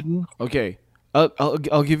are hidden. Okay,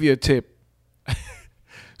 I'll give you a tip.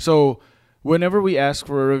 So, whenever we ask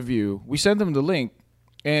for a review, we send them the link,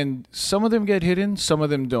 and some of them get hidden, some of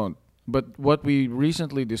them don't. But what we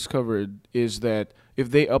recently discovered is that if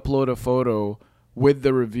they upload a photo with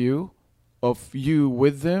the review of you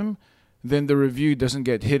with them, then the review doesn't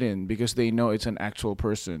get hidden because they know it's an actual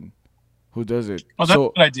person who does it. Oh, that's a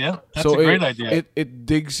good idea. That's a great idea. It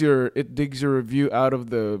digs your review out of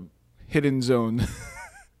the hidden zone.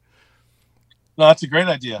 No, that's a great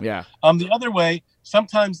idea. Yeah. The other way,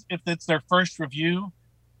 sometimes if it's their first review,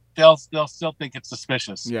 they'll still think it's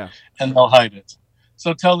suspicious. Yeah. And they'll hide it.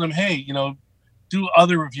 So tell them, hey, do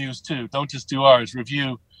other reviews too. Don't just do ours.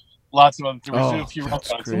 Review lots of them. Review a few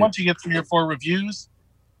restaurants. So once you get 3 or 4 reviews,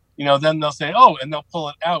 then they'll say, oh, and they'll pull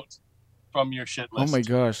it out from your shit list. Oh my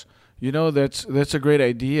gosh. That's a great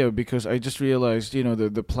idea, because I just realized,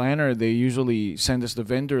 the planner, they usually send us the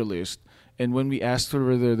vendor list, and when we ask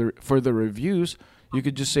for the reviews, you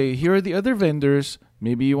could just say, here are the other vendors,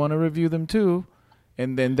 maybe you want to review them too,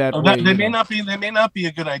 and then that way they may not be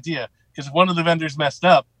a good idea, because if one of the vendors messed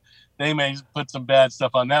up, they may put some bad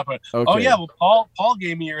stuff on that. But okay. Oh yeah, well Paul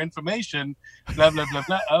gave me your information. Blah blah blah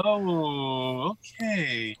blah. Oh,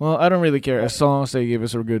 okay. Well, I don't really care as long as they give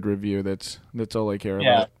us a good review. That's all I care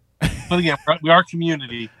about. But again, we are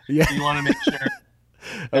community. Yeah. So you want to make sure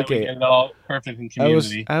that we get it all perfect in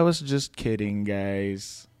community. I was just kidding,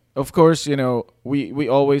 guys. Of course, we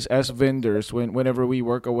always, as vendors, whenever we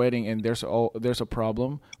work a wedding and there's a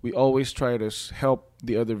problem, we always try to help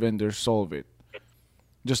the other vendors solve it.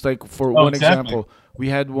 Just like for one example, we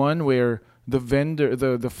had one where the vendor,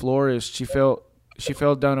 the florist, she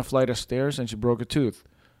fell down a flight of stairs and she broke a tooth,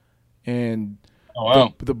 and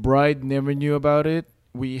the bride never knew about it.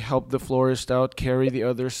 We helped the florist out carry the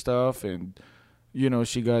other stuff, and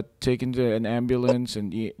she got taken to an ambulance,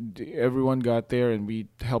 and everyone got there, and we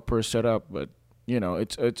helped her set up. But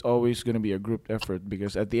it's always going to be a group effort,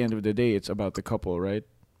 because at the end of the day, it's about the couple, right?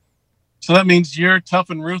 So that means you're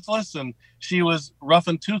tough and ruthless, and she was rough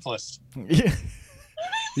and toothless. Yeah.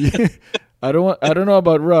 Yeah. I don't know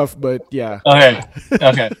about rough, but yeah.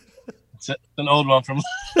 Okay. It's an old one from.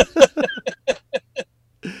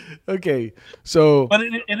 Okay, so. But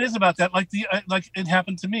it is about that. Like it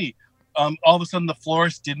happened to me. All of a sudden, the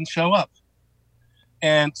florist didn't show up,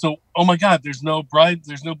 and so, oh my God, there's no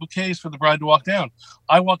bouquets for the bride to walk down.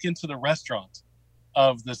 I walk into the restaurant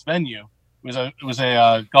of this venue. It was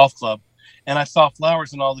a golf club, and I saw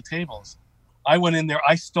flowers on all the tables. I went in there.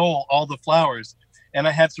 I stole all the flowers, and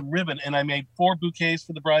I had some ribbon, and I made 4 bouquets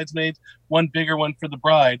for the bridesmaids, 1 bigger one for the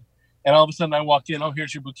bride. And all of a sudden, I walk in. Oh,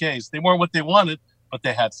 here's your bouquets. They weren't what they wanted, but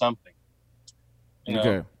they had something.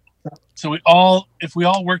 Okay. So if we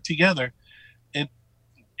all work together,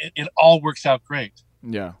 it all works out great.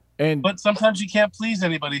 Yeah. But sometimes you can't please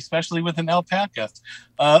anybody, especially with an alpaca.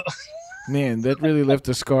 Man, that really left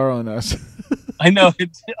a scar on us. I know,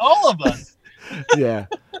 all of us. Yeah,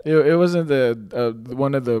 it wasn't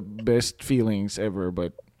one of the best feelings ever,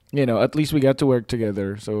 but at least we got to work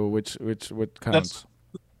together. So which counts?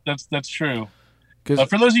 That's true.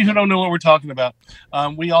 For those of you who don't know what we're talking about,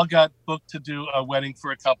 we all got booked to do a wedding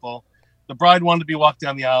for a couple. The bride wanted to be walked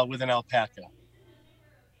down the aisle with an alpaca,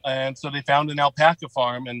 and so they found an alpaca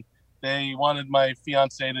farm, and they wanted my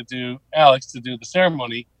fiance Alex to do the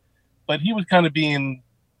ceremony, but he was kind of being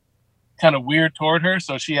kind of weird toward her,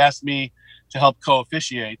 so she asked me to help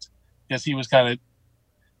co-officiate, because he was kind of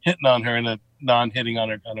hitting on her in a non-hitting on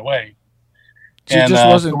her kind of way. She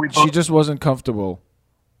just wasn't comfortable.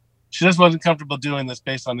 She just wasn't comfortable doing this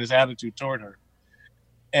based on his attitude toward her.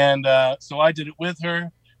 And so I did it with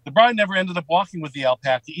her. The bride never ended up walking with the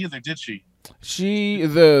alpaca either, did she? I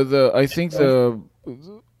think the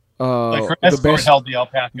her escort held the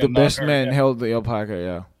alpaca. The best man held the alpaca,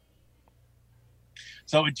 yeah.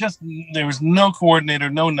 So there was no coordinator,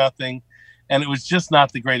 no nothing. and it was just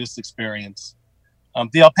not the greatest experience.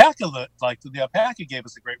 The alpaca gave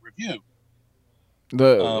us a great review.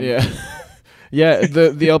 Yeah. Yeah,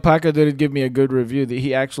 the alpaca didn't give me a good review.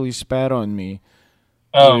 He actually spat on me.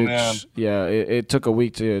 Oh Which, man. yeah, it took a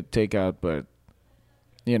week to take out, but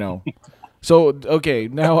you know. So okay,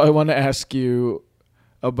 now I want to ask you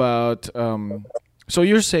about. So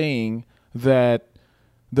you're saying that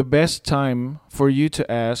the best time for you to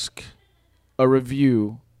ask a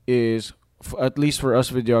review is, at least for us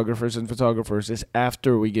videographers and photographers, is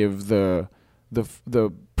after we give the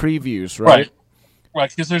previews, right? Right,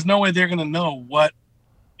 because there's no way they're going to know what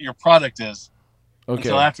your product is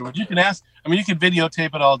until Okay. afterwards. You can ask. I mean, you can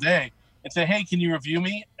videotape it all day and say, "Hey, can you review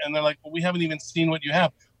me?" And they're like, "Well, we haven't even seen what you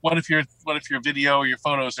have. What if your video or your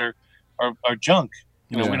photos are junk?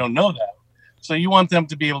 You know, Yeah. we don't know that." So you want them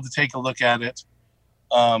to be able to take a look at it,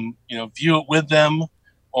 view it with them,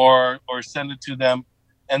 or send it to them,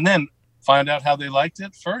 and then find out how they liked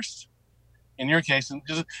it first. In your case,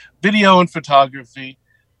 because video and photography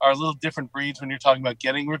are a little different breeds when you're talking about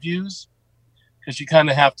getting reviews, because you kind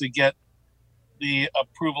of have to get the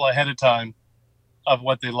approval ahead of time of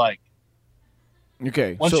what they like.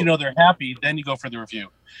 Okay. Once So you know they're happy, then you go for the review.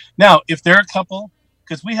 Now, if they're a couple,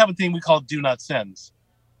 because we have a thing we call do not sends,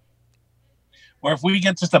 where if we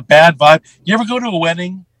get just a bad vibe, you ever go to a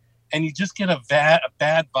wedding and you just get a bad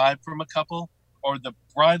vibe from a couple, or the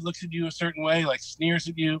bride looks at you a certain way, like sneers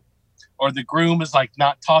at you, or the groom is like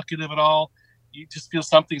not talkative at all, you just feel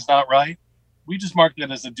something's not right, we just mark that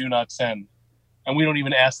as a do not send, and we don't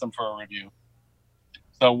even ask them for a review.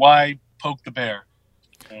 So why poke the bear?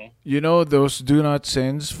 Okay. you know those do not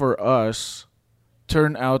sends for us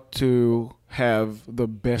turn out to have the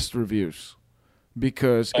best reviews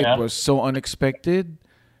because Oh, it yeah? was so unexpected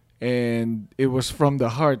and it was from the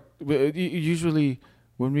heart. Usually,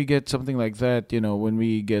 when we get something like that, when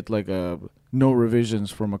we get like a no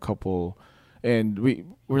revisions from a couple, and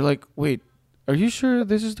we're like, wait, are you sure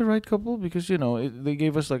this is the right couple? Because they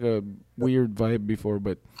gave us like a weird vibe before,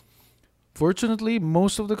 but fortunately,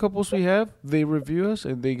 most of the couples we have, they review us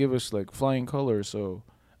and they give us like flying colors, so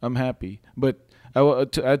I'm happy. But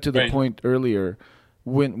to add to the Right. point earlier,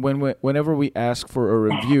 whenever we ask for a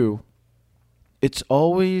review, it's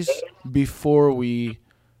always before we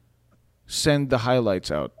send the highlights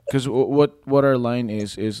out. Because what our line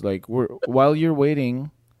is like, while you're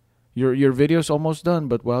waiting, your video's almost done,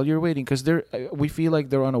 but while you're waiting, because we feel like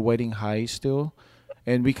they're on a wedding high still,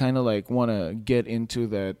 and we kind of like want to get into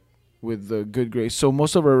that with the good grace. So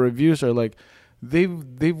most of our reviews are like,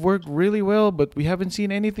 they've worked really well, but we haven't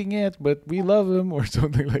seen anything yet, but we love them or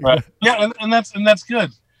something like Right. that. Yeah, and that's good.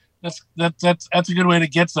 That's a good way to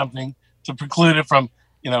get something to preclude it from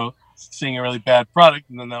seeing a really bad product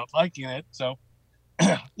and then not liking it. So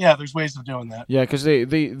yeah, there's ways of doing that. Yeah, because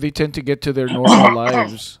they tend to get to their normal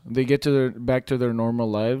lives. They get to back to their normal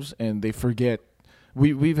lives, and they forget.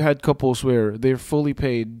 We've had couples where they're fully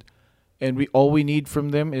paid, and all we need from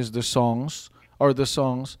them is the songs,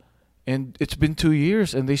 and it's been 2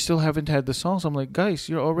 years, and they still haven't had the songs. I'm like, guys,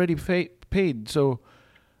 you're already paid, so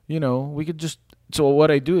we could just. So what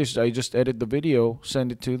I do is I just edit the video,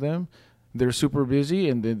 send it to them. They're super busy,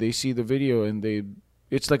 and then they see the video, and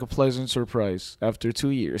it's like a pleasant surprise after 2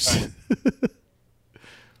 years. Right.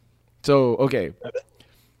 So okay,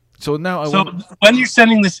 so now I So want. when you're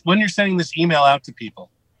sending this email out to people,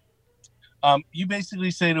 you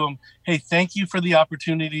basically say to them, "Hey, thank you for the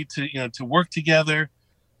opportunity to work together.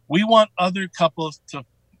 We want other couples to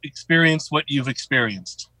experience what you've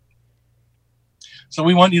experienced. So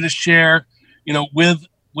we want you to share,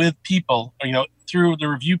 with people, through the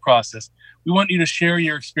review process. We want you to share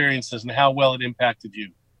your experiences and how well it impacted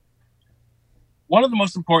you." One of the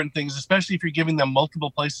most important things, especially if you're giving them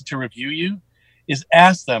multiple places to review you, is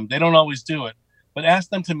ask them. They don't always do it, but ask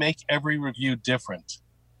them to make every review different.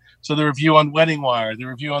 So the review on Wedding Wire, the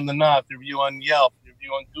review on The Knot, the review on Yelp, the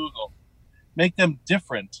review on Google, make them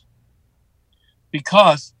different.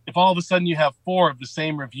 Because if all of a sudden you have 4 of the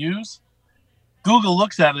same reviews, Google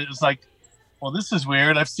looks at it as like, well, this is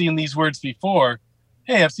weird. I've seen these words before.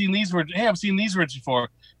 Hey, I've seen these words. Hey, I've seen these words before.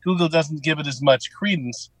 Google doesn't give it as much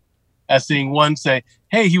credence as seeing one say,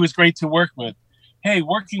 hey, he was great to work with. Hey,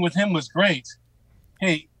 working with him was great.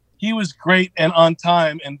 Hey, he was great and on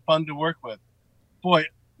time and fun to work with. Boy,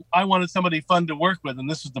 I wanted somebody fun to work with, and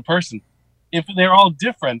this was the person. If they're all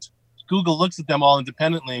different, Google looks at them all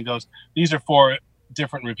independently and goes, these are 4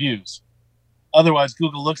 different reviews. Otherwise,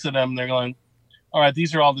 Google looks at them and they're going, all right,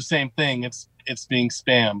 these are all the same thing. It's being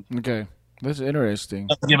spammed. Okay, that's interesting.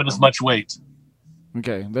 Doesn't give it as much weight.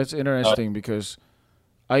 Okay, that's interesting because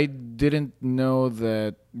I didn't know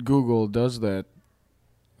that Google does that.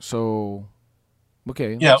 So,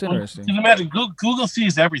 okay, Yeah, that's well, interesting. because imagine Google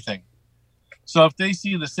sees everything. So if they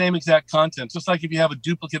see the same exact content, just like if you have a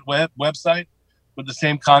duplicate website with the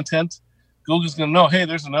same content, Google's going to know, hey,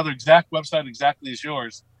 there's another exact website exactly as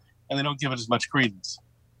yours, and they don't give it as much credence.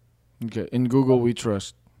 Okay, in Google we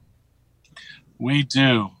trust. We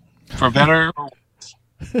do, for better or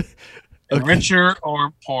and Okay, richer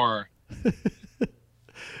or poorer.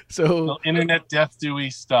 so Till internet death do we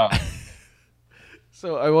stop.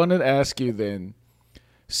 so I wanted to ask you then,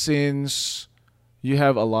 since you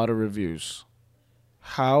have a lot of reviews,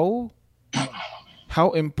 how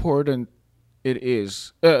how important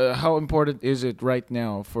how important is it right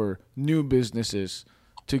now for new businesses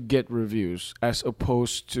to get reviews as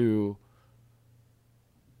opposed to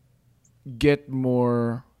get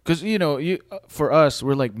more, because you for us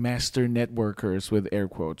we're like master networkers with air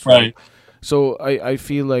quotes, right? Right. So I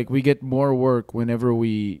feel like we get more work whenever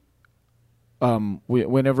we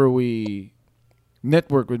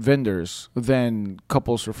network with vendors than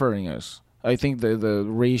couples referring us. I think the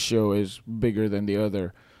ratio is bigger than the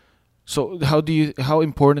other. So how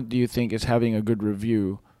important do you think is having a good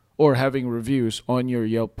review or having reviews on your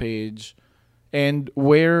Yelp page? And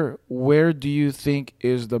where do you think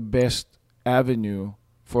is the best avenue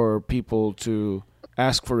for people to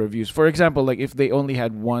ask for reviews? For example, like if they only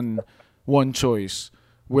had one choice,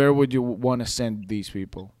 where would you want to send these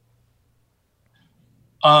people?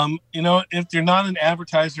 If you're not an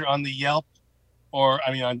advertiser on the Yelp or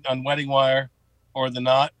I mean on Wedding Wire or the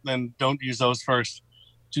Knot, then don't use those first.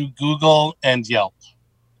 Do Google and Yelp.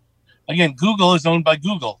 Again, Google is owned by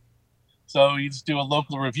Google. So you just do a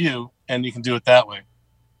local review and you can do it that way.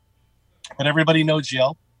 But everybody knows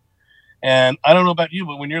Yelp. And I don't know about you,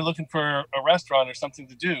 but when you're looking for a restaurant or something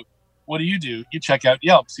to do, what do? You check out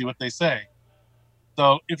Yelp, see what they say.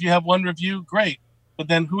 So if you have one review, great. But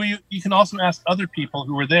then who are you? You can also ask other people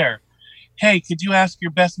who were there. Hey, could you ask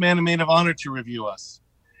your best man and maid of honor to review us?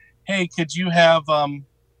 Hey, could you have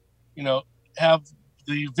you know, have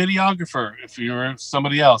the videographer if you're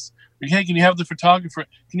somebody else? Or, hey, can you have the photographer?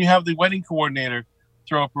 Can you have the wedding coordinator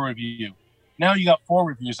throw up a review? Now you got 4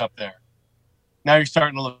 reviews up there. Now you're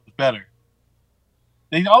starting to look better.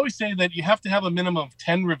 They always say that you have to have a minimum of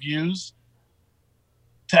 10 reviews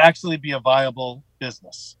to actually be a viable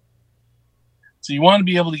business. So you want to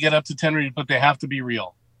be able to get up to 10 reviews, but they have to be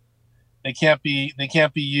real. They can't be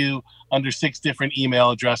you under 6 different email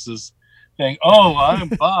addresses saying, "Oh, I'm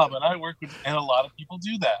Bob and I work with," and a lot of people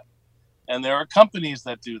do that. And there are companies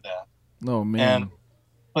that do that. Oh And man.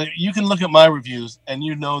 but you can look at my reviews and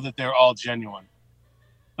you know that they're all genuine.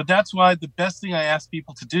 But that's why the best thing I ask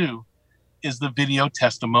people to do is the video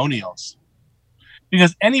testimonials.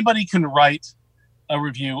 Because anybody can write a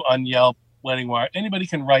review on Yelp, Wedding Wire, anybody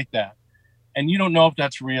can write that. And you don't know if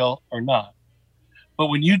that's real or not. But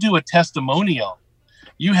when you do a testimonial,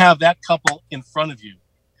 you have that couple in front of you.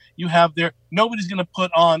 You have nobody's going to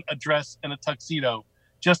put on a dress and a tuxedo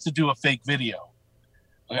just to do a fake video.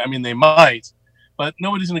 I mean, they might, but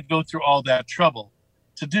nobody's going to go through all that trouble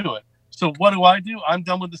to do it. So what do? I'm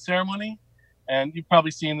done with the ceremony, and you've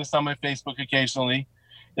probably seen this on my Facebook occasionally,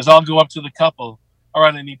 is I'll go up to the couple. All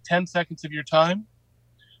right, I need 10 seconds of your time.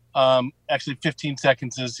 Actually, 15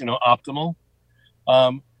 seconds is, optimal.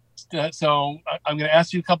 So I'm going to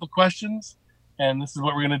ask you a couple questions, and this is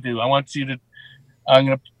what we're going to do. I'm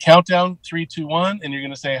going to count down 3, 2, 1, and you're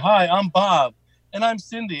going to say, "Hi, I'm Bob, and I'm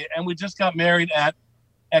Cindy, and we just got married at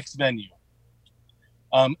X venue.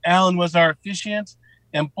 Alan was our officiant,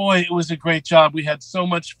 and boy, it was a great job. We had so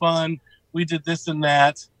much fun. We did this and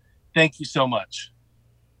that. Thank you so much."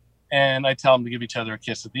 And I tell them to give each other a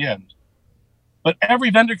kiss at the end. But every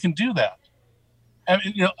vendor can do that. I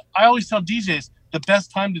mean, I always tell DJs the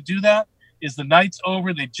best time to do that is the night's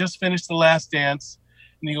over. They just finished the last dance,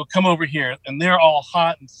 and you go, "Come over here," and they're all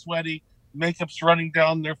hot and sweaty, makeup's running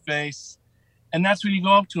down their face, and that's when you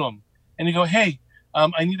go up to them and you go, "Hey,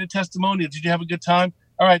 I need a testimonial. Did you have a good time?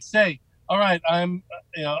 All right, say, all right, I'm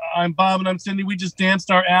Bob and I'm Cindy. We just danced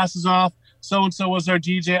our asses off. So and so was our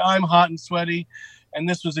DJ. I'm hot and sweaty, and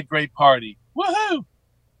this was a great party. Woohoo!"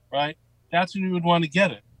 Right? That's when you would want to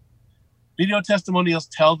get it. Video testimonials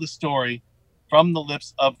tell the story from the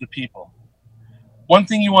lips of the people. One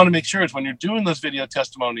thing you want to make sure is when you're doing those video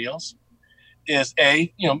testimonials is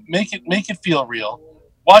make it feel real.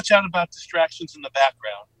 Watch out about distractions in the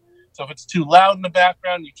background. So if it's too loud in the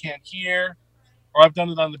background, you can't hear, or I've done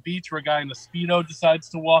it on the beach where a guy in a Speedo decides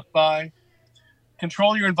to walk by.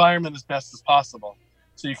 Control your environment as best as possible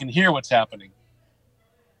so you can hear what's happening.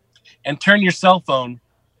 And turn your cell phone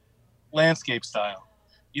landscape style.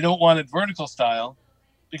 You don't want it vertical style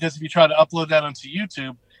because if you try to upload that onto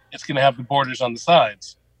YouTube, it's going to have the borders on the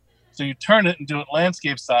sides. So you turn it and do it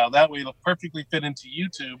landscape style. That way it'll perfectly fit into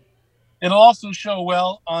YouTube. It'll also show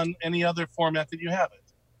well on any other format that you have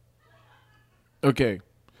it. Okay.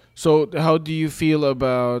 So how do you feel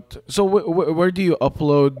about? So where do you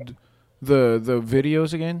upload the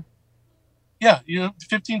videos again? Yeah,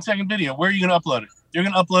 15-second video. Where are you going to upload it? You're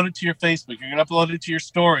going to upload it to your Facebook. You're going to upload it to your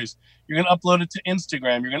stories. You're going to upload it to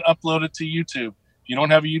Instagram. You're going to upload it to YouTube. If you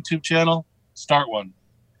don't have a YouTube channel, start one.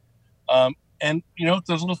 And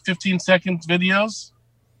those little 15-second videos,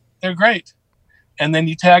 they're great. And then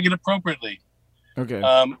you tag it appropriately. Okay.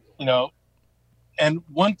 And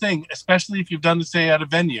one thing, especially if you've done this, say, at a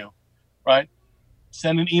venue, right?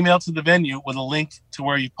 Send an email to the venue with a link to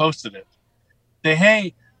where you posted it. Say,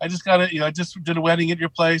 hey, I just did a wedding at your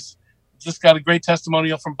place. Just got a great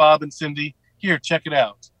testimonial from Bob and Cindy. Here, check it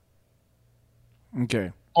out.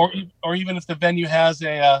 Okay. Or even if the venue has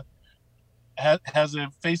a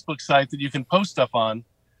Facebook site that you can post stuff on,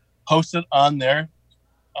 post it on their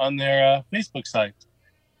Facebook site.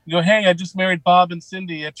 You go, hey, I just married Bob and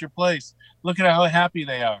Cindy at your place. Look at how happy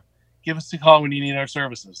they are. Give us a call when you need our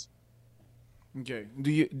services. Okay.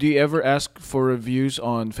 Do you ever ask for reviews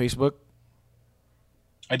on Facebook?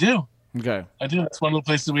 I do. Okay. I do. It's one of the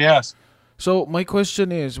places we ask. So my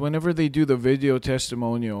question is, whenever they do the video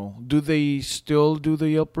testimonial, do they still do the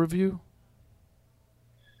Yelp review?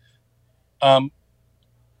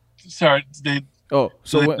 Sorry.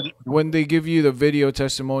 When they give you the video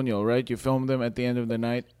testimonial, right? You film them at the end of the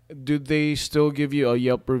night. Do they still give you a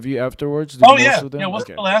Yelp review afterwards? Oh, yeah. Yeah, we'll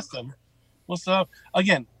still ask them.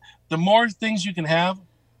 Again, the more things you can have,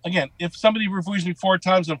 again, if somebody reviews me 4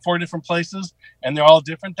 times on 4 different places and they're all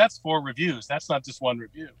different, that's 4 reviews. That's not just 1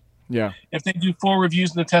 review. Yeah. If they do 4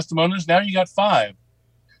 reviews in the testimonials, now you got 5.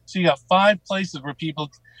 So you got 5 places where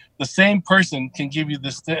the same person can give you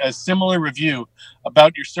a similar review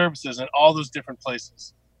about your services in all those different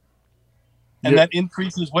places. And that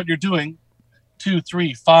increases what you're doing 2,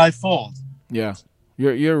 3, 5-fold. Yeah.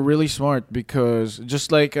 You're really smart because just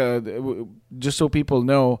just so people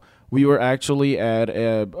know, we were actually at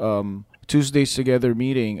a Tuesdays Together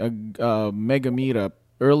meeting, a mega meetup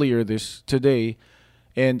earlier today,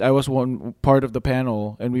 and I was one part of the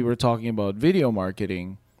panel, and we were talking about video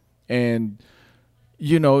marketing, and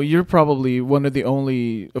you're probably one of the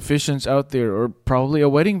only officiants out there, or probably a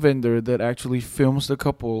wedding vendor that actually films the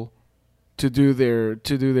couple to do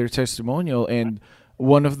their testimonial. And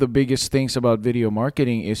one of the biggest things about video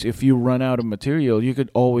marketing is if you run out of material, you could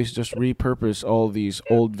always just repurpose all these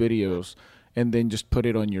old videos and then just put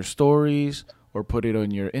it on your stories or put it on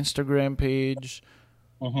your Instagram page.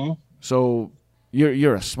 Mm-hmm. So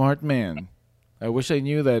you're a smart man. I wish I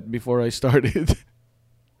knew that before I started.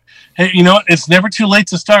 Hey, you know what? It's never too late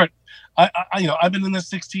to start. I've been in this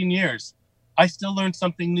 16 years. I still learn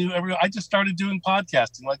something new I just started doing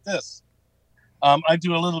podcasting like this. I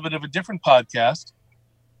do a little bit of a different podcast.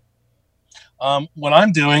 What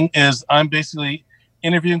I'm doing is I'm basically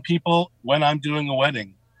interviewing people when I'm doing a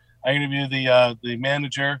wedding. I interview the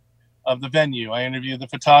manager of the venue. I interview the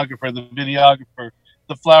photographer, the videographer,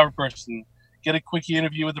 the flower person. Get a quickie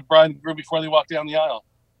interview with the bride and groom before they walk down the aisle.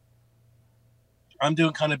 I'm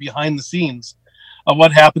doing kind of behind the scenes of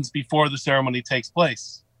what happens before the ceremony takes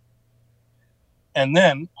place. And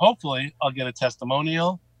then, hopefully, I'll get a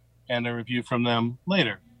testimonial and a review from them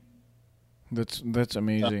later. That's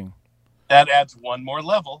amazing. That adds one more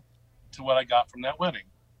level to what I got from that wedding.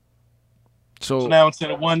 So now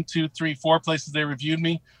instead of 1, 2, 3, 4 places they reviewed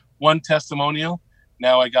me, 1 testimonial,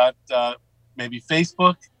 now I got maybe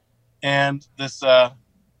Facebook and this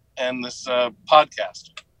podcast.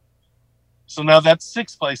 So now that's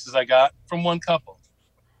 6 places I got from 1 couple.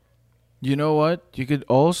 You know what? You could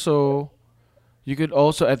also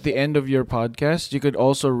at the end of your podcast, you could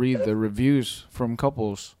also read the reviews from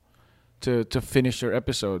couples to finish your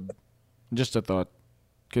episode. Just a thought,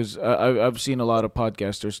 because I've seen a lot of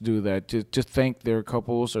podcasters do that to thank their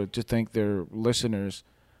couples or to thank their listeners.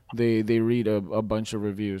 They read a bunch of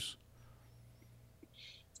reviews.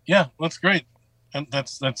 Yeah, that's great. And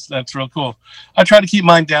that's real cool. I try to keep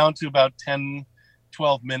mine down to about 10,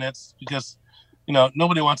 12 minutes because,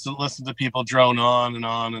 nobody wants to listen to people drone on and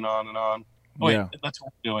on and on and on. Oh, yeah. Wait, that's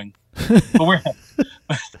what we're doing. But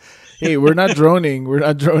hey, we're not droning. We're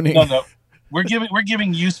not droning. No. We're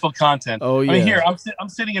giving useful content. Oh, yeah. I mean, here, I'm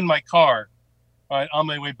sitting in my car, right, on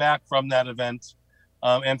my way back from that event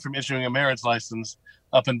and from issuing a marriage license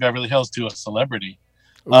up in Beverly Hills to a celebrity.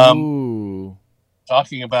 Ooh.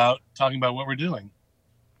 Talking about what we're doing.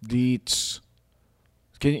 Deets.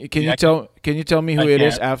 Can you tell me who it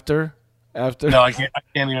is after? No, I can't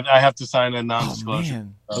even. I have to sign a non-disclosure. Oh,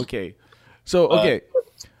 man. Okay. So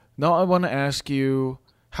now I want to ask you,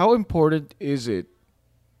 How important is it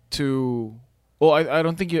to? Well, I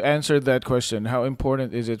don't think you answered that question. How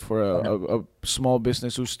important is it for a small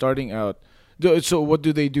business who's starting out? So what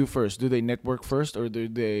do they do first? Do they network first, or do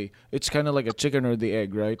they? It's kind of like a chicken or the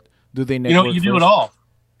egg, right? Do they network You do it first? all.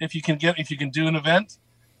 If you can do an event,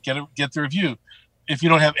 get the review. If you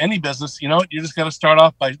don't have any business, you just got to start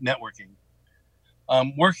off by networking.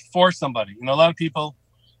 Work for somebody. A lot of people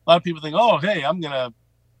think, oh, hey,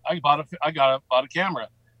 bought a camera.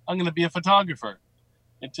 I'm gonna be a photographer.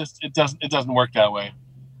 It doesn't work that way.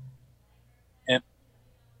 It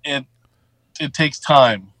it it takes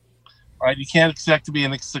time, right? You can't expect to be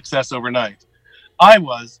a success overnight. I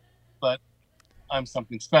was, but I'm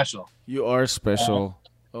something special. You are Uh, special.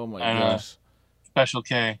 Oh my uh, gosh. Special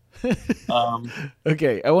K. Um,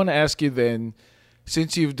 Okay, I want to ask you then,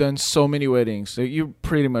 since you've done so many weddings, so you've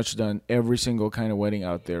pretty much done every single kind of wedding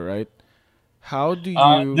out there, right? How do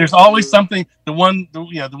you? there's always something. The one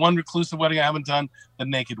reclusive wedding I haven't done, the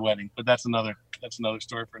naked wedding, but that's another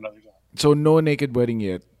story for another time. So no naked wedding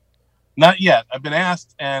yet. Not yet. I've been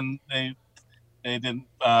asked, and they didn't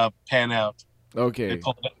pan out. They Okay.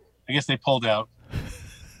 pulled. I guess they pulled out.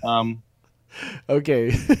 Um,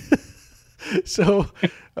 Okay. So,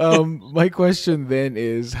 my question then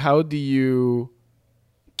is, how do you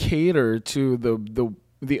cater to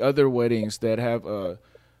the other weddings that have a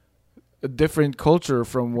different culture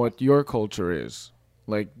from what your culture is?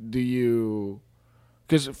 Like, do you?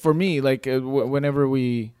 Because for me, like, whenever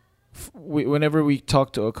we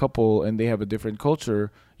talk to a couple and they have a different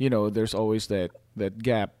culture, there's always that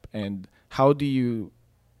gap. And how do you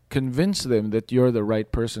convince them that you're the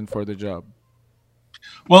right person for the job?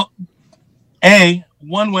 well,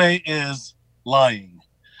 one way is lying.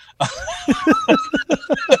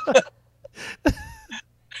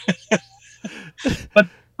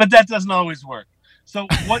 But that doesn't always work. So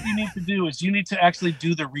what you need to do is you need to actually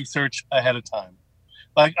do the research ahead of time.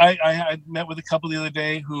 Like I met with a couple the other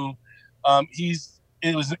day who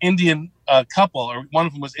it was an Indian couple, or one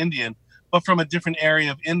of them was Indian, but from a different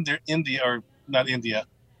area of India, or not India,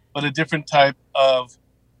 but a different type of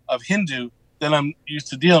Hindu than I'm used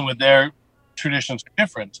to dealing with. Their traditions are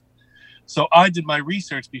different. So I did my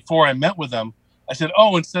research before I met with them. I said,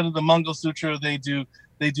 oh, instead of the Mangal Sutra, they do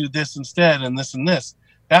this instead, and this and this.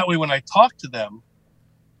 That way, when I talk to them,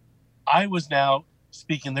 I was now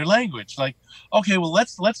speaking their language. Like, okay, well,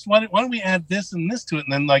 why don't we add this and this to it?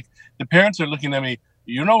 And then, like, the parents are looking at me.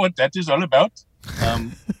 You know what that is all about?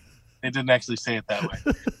 Um, they didn't actually say it that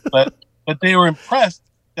way, but they were impressed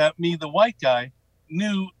that me, the white guy,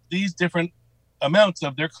 knew these different amounts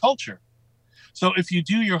of their culture. So if you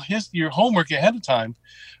do your homework ahead of time,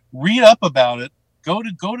 read up about it. Go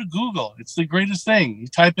to Google. It's the greatest thing. You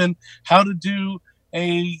type in how to do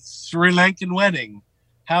a Sri Lankan wedding,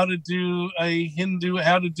 how to do a Hindu,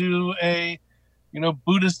 how to do a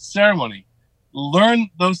Buddhist ceremony. Learn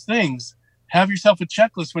those things. Have yourself a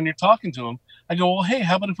checklist when you're talking to them. I go, well, hey,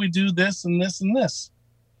 how about if we do this and this and this?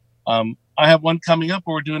 I have one coming up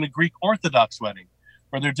where we're doing a Greek Orthodox wedding,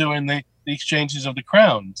 where they're doing the exchanges of the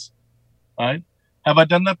crowns. Right? Have I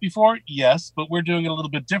done that before? Yes, but we're doing it a little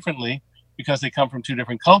bit differently because they come from two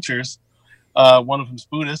different cultures. One of them's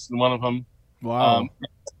Buddhist and one of them Wow.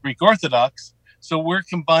 Greek Orthodox. So we're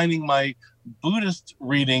combining my Buddhist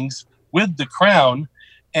readings with the crown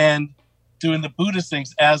and doing the Buddhist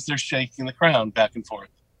things as they're shaking the crown back and forth.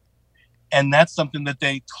 And that's something that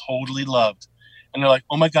they totally loved. And they're like,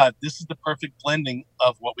 oh my God, this is the perfect blending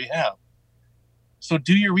of what we have. So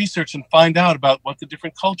do your research and find out about what the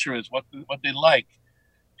different culture is, what they like,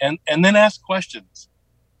 and then ask questions.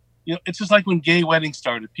 It's just like when gay weddings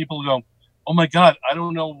started. People go, "Oh my God, I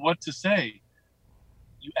don't know what to say."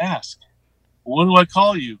 You ask, "What do I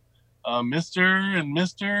call you, Mister and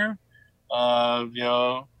Mister?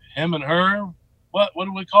 Him and her. What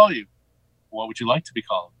do I call you? What would you like to be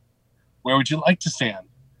called? Where would you like to stand?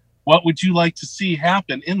 What would you like to see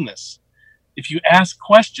happen in this?" If you ask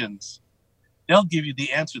questions, they'll give you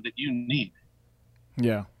the answer that you need.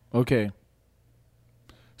 Yeah. Okay.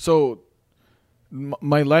 So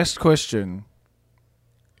my last question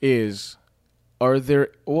is: Are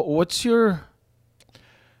there? What's your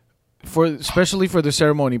for especially for the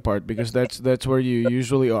ceremony part, because that's where you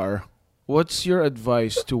usually are. What's your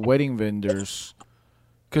advice to wedding vendors?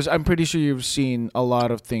 Because I'm pretty sure you've seen a lot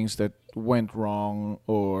of things that went wrong,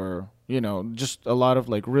 or just a lot of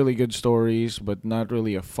like really good stories, but not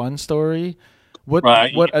really a fun story. What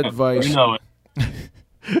Right? what Yeah, you advice know it.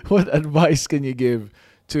 what advice can you give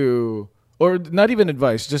to, or not even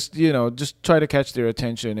advice, just try to catch their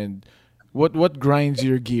attention, and what grinds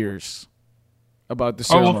your gears about the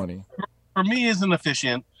Oh, well, ceremony? for me as an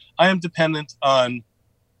officiant, I am dependent on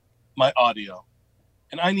my audio,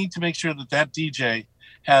 and I need to make sure that that DJ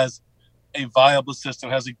has a viable system,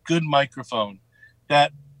 has a good microphone.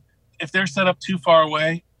 That if they're set up too far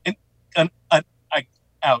away, I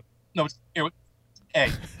out. No, it's A.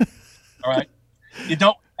 All right, you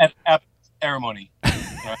don't have ceremony.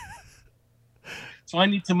 Right? So I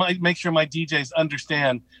need to make sure my DJs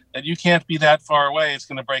understand that you can't be that far away. It's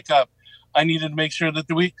going to break up. I needed to make sure that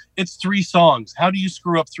it's 3 songs. How do you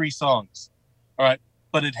screw up 3 songs? All right.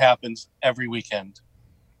 But it happens every weekend.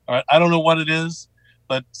 All right. I don't know what it is,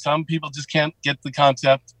 but some people just can't get the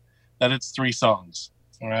concept that it's 3 songs.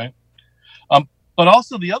 All right. But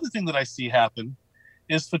also the other thing that I see happen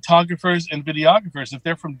is photographers and videographers, if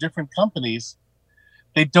they're from different companies,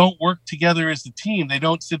 they don't work together as a team. They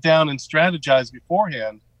don't sit down and strategize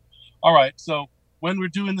beforehand. All right. So when we're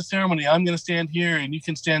doing the ceremony, I'm going to stand here and you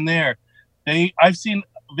can stand there. I've seen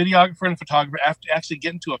a videographer and a photographer actually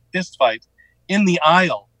get into a fist fight in the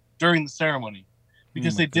aisle during the ceremony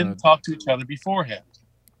because they didn't talk to each other beforehand.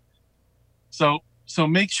 So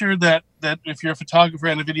make sure that if you're a photographer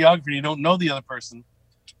and a videographer and you don't know the other person,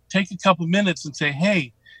 take a couple minutes and say,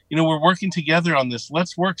 hey, we're working together on this.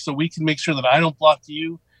 Let's work so we can make sure that I don't block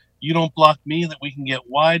you, you don't block me, that we can get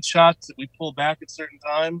wide shots, that we pull back at certain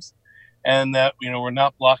times, and that we're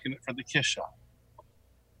not blocking it for the kiss shot.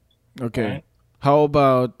 Okay. Right? How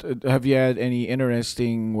about, have you had any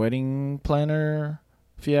interesting wedding planner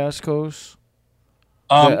fiascos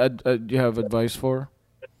that you have advice for?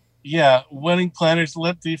 Yeah, wedding planners,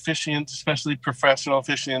 let the officiants, especially professional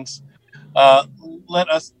officiants, let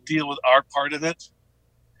us deal with our part of it.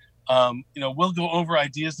 We'll go over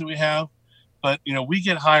ideas that we have, but we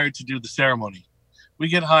get hired to do the ceremony. We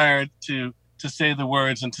get hired to say the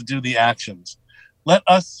words and to do the actions. Let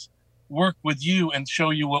us work with you and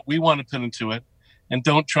show you what we want to put into it, and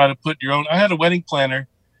don't try to put your own. I had a wedding planner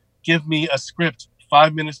give me a script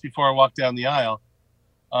 5 minutes before I walked down the aisle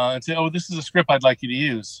and say, oh, this is a script I'd like you to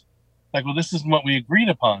use. Like, well, this isn't what we agreed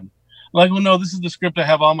upon. I'm like, well, no, this is the script I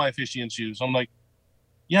have all my officiants use. I'm like,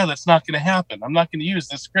 yeah, that's not going to happen. I'm not going to use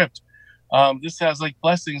this script. This has like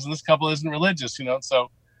blessings and this couple isn't religious,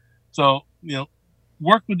 So,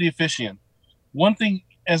 work with the officiant. One thing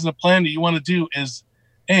as a planner you want to do is,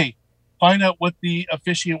 A, find out what the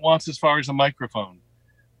officiant wants as far as a microphone,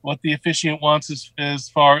 what the officiant wants as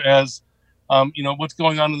far as, what's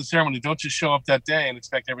going on in the ceremony. Don't just show up that day and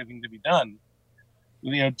expect everything to be done.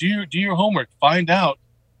 Do your homework, find out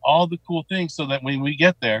all the cool things so that when we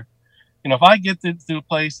get there, if I get to a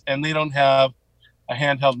place and they don't have a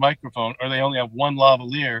handheld microphone or they only have one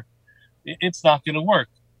lavalier, it's not going to work.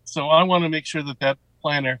 So I want to make sure that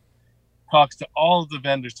planner talks to all of the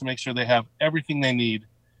vendors to make sure they have everything they need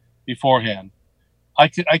beforehand. I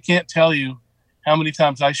can't tell you how many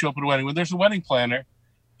times I show up at a wedding when there's a wedding planner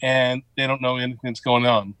and they don't know anything that's going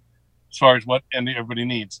on as far as what everybody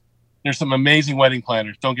needs. There's some amazing wedding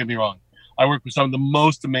planners. Don't get me wrong. I work with some of the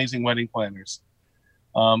most amazing wedding planners.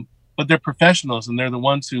 But they're professionals and they're the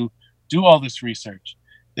ones who do all this research.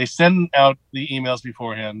 They send out the emails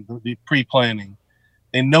beforehand, the pre-planning.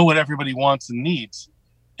 They know what everybody wants and needs.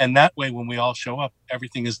 And that way, when we all show up,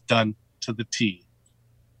 everything is done to the T.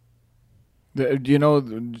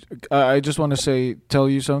 I just want to tell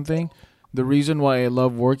you something. The reason why I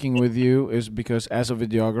love working with you is because as a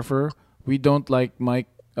videographer, we don't like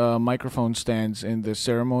microphone stands in the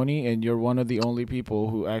ceremony, and you're one of the only people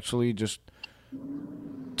who actually just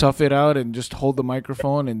tough it out and just hold the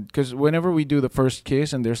microphone. And because whenever we do the first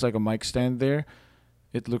kiss and there's like a mic stand there,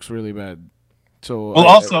 it looks really bad. So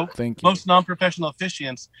thank you. Most non-professional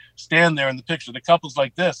officiants stand there in the picture. The couple's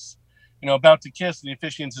like this, about to kiss, and the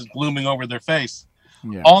officiant is glooming over their face.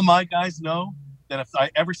 Yeah. All my guys know that if I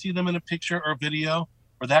ever see them in a picture or video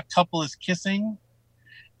where that couple is kissing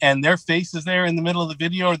and their face is there in the middle of the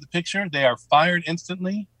video or the picture, they are fired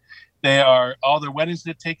instantly. All their weddings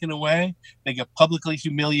get taken away. They get publicly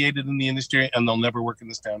humiliated in the industry, and they'll never work in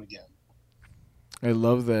this town again. I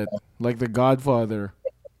love that. Like the Godfather.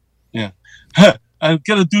 Yeah. I'm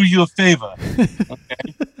going to do you a favor.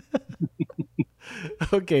 Okay.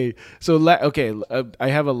 Okay. So, I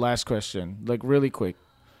have a last question, like really quick.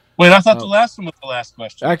 Wait, I thought the last one was the last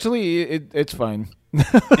question. Actually, it's fine.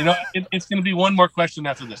 It's going to be one more question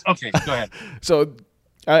after this. Okay, go ahead. So,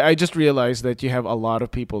 I just realized that you have a lot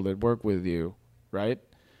of people that work with you, right?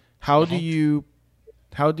 How do you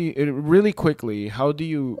really quickly, how do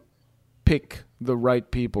you pick the right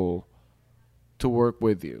people to work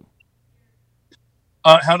with you?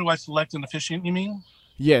 How do I select an officiant, you mean?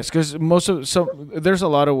 Yes, because there's a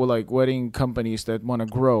lot of like wedding companies that want to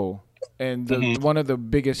grow, and one of the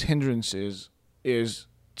biggest hindrances is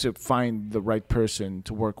to find the right person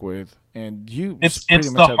to work with, and you It's pretty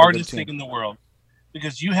much the have a good hardest team. thing in the world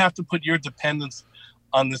because you have to put your dependence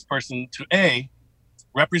on this person to A,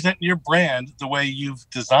 represent your brand the way you've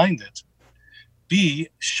designed it, B,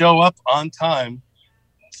 show up on time,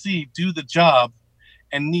 C, do the job,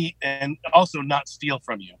 and also not steal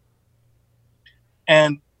from you.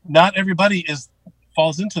 And not everybody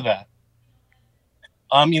falls into that.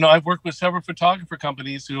 I've worked with several photographer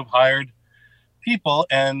companies who have hired people,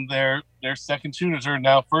 and their second shooters or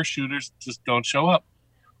now first shooters just don't show up,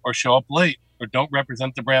 or show up late, or don't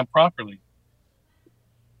represent the brand properly.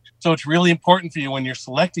 So it's really important for you when you're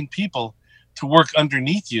selecting people to work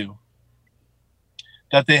underneath you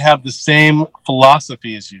that they have the same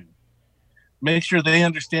philosophy as you. Make sure they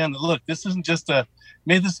understand that, look, this isn't just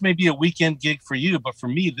this may be a weekend gig for you, but for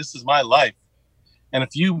me, this is my life. And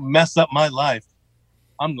if you mess up my life,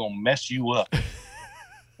 I'm going to mess you up.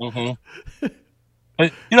 Mm-hmm.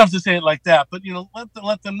 But you don't have to say it like that, but,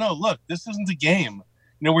 let them know, look, this isn't a game.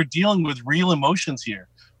 We're dealing with real emotions here.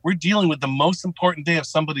 We're dealing with the most important day of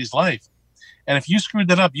somebody's life. And if you screwed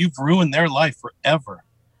that up, you've ruined their life forever.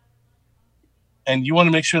 And you want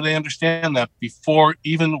to make sure they understand that before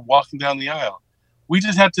even walking down the aisle. We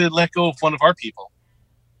just had to let go of one of our people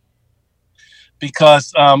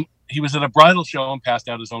because he was at a bridal show and passed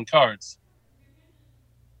out his own cards.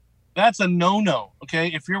 That's a no-no, okay?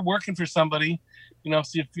 If you're working for somebody,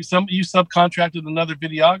 if you subcontracted another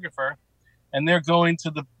videographer and they're going to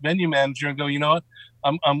the venue manager and go, you know what,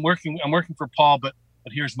 I'm working for Paul, but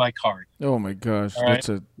here's my card. Oh my gosh, right?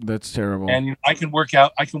 that's terrible. And I can work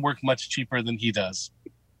much cheaper than he does.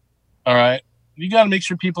 All right, you got to make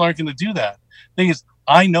sure people aren't going to do that. Thing is,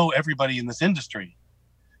 I know everybody in this industry,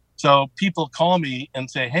 so people call me and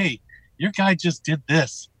say, "Hey, your guy just did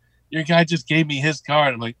this. Your guy just gave me his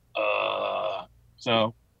card." I'm like,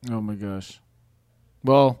 So. Oh my gosh.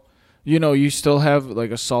 Well, you still have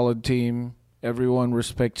like a solid team. Everyone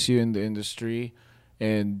respects you in the industry,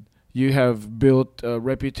 and you have built a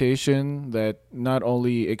reputation that not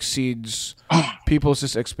only exceeds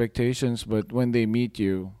people's expectations, but when they meet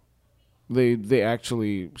you, they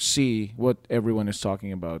actually see what everyone is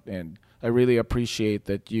talking about. And I really appreciate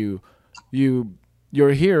that you're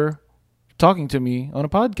here talking to me on a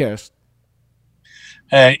podcast.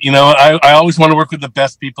 Hey, I always want to work with the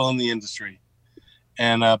best people in the industry,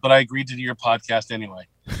 and but I agreed to do your podcast anyway.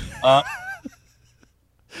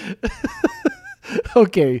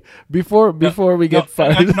 Okay, before we get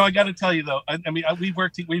fired. I got to tell you though. I mean, we've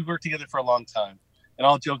worked together for a long time, and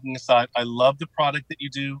all joking aside, I love the product that you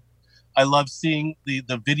do. I love seeing the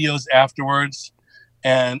videos afterwards,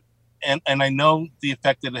 and I know the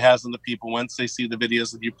effect that it has on the people once they see the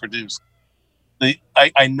videos that you produce.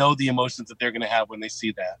 I know the emotions that they're going to have when they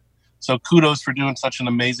see that. So kudos for doing such an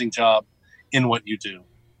amazing job in what you do.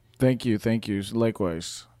 Thank you.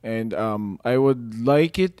 Likewise. And I would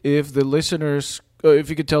like it if the listeners, if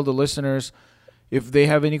you could tell the listeners if they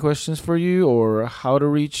have any questions for you or how to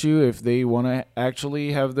reach you, if they want to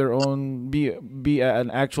actually have their own, be an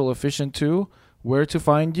actual efficient too, where to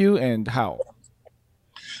find you and how.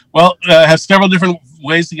 Well, I have several different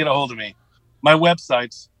ways to get a hold of me. My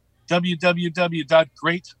website's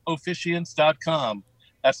www.greatofficiants.com.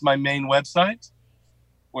 That's my main website,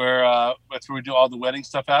 where that's where we do all the wedding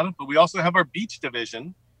stuff out of. But we also have our beach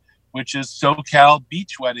division, which is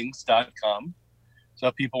SoCalBeachWeddings.com. So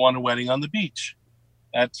if people want a wedding on the beach,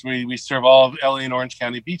 that's where we serve all of LA and Orange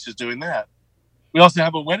County beaches doing that. We also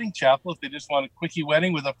have a wedding chapel. If they just want a quickie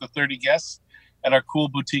wedding with up to 30 guests at our cool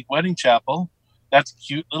boutique wedding chapel, that's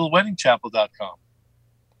cutelittle.weddingchapel.com.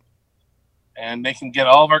 And they can get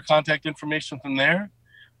all of our contact information from there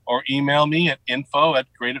or email me at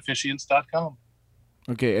info@greatofficiants.com.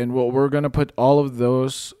 Okay, and we're going to put all of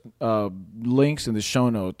those links in the show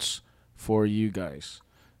notes for you guys.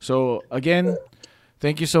 So, again,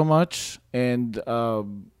 thank you so much, and all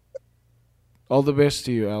the best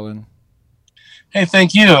to you, Alan. Hey,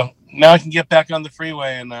 thank you. Now I can get back on the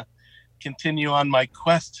freeway and continue on my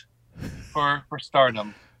quest for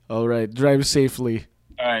stardom. All right, drive safely.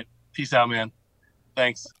 All right. Peace out, man.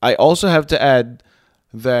 Thanks. I also have to add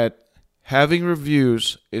that having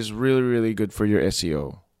reviews is really, really good for your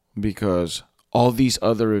SEO because all these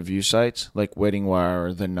other review sites like Wedding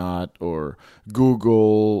Wire, The Knot, or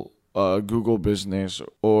Google Business,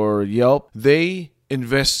 or Yelp, they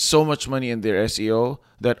invest so much money in their SEO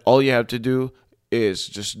that all you have to do is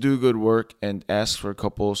just do good work and ask for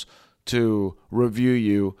couples to review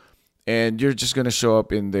you, and you're just gonna show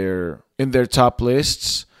up in their top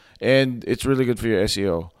lists. And it's really good for your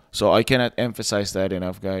SEO. So I cannot emphasize that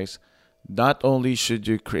enough, guys. Not only should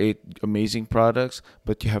you create amazing products,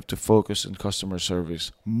 but you have to focus on customer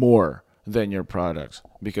service more than your products,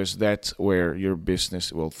 because that's where your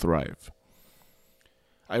business will thrive.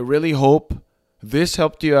 I really hope this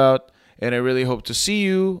helped you out, and I really hope to see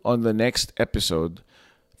you on the next episode.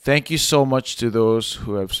 Thank you so much to those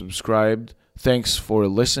who have subscribed. Thanks for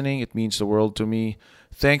listening. It means the world to me.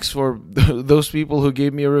 Thanks for those people who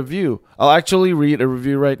gave me a review. I'll actually read a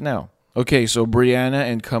review right now. Okay, so Brianna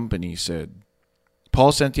and Company said,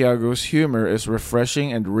 Paul Santiago's humor is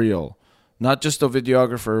refreshing and real. Not just a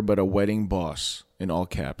videographer, but a wedding boss, in all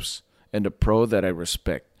caps, and a pro that I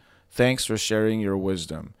respect. Thanks for sharing your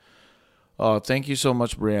wisdom. Oh, thank you so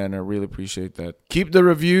much, Brianna. Really appreciate that. Keep the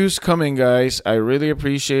reviews coming, guys. I really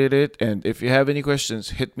appreciate it. And if you have any questions,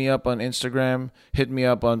 hit me up on Instagram, hit me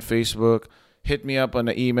up on Facebook, hit me up on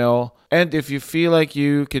the email. And if you feel like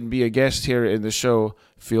you can be a guest here in the show,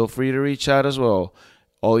 feel free to reach out as well.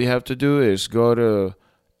 All you have to do is go to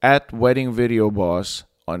 @WeddingVideoBoss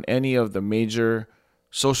on any of the major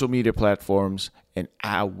social media platforms, and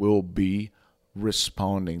I will be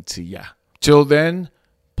responding to ya. Till then,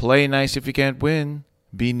 play nice if you can't win.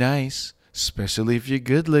 Be nice, especially if you're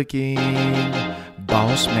good looking.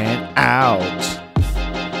 Boss man out.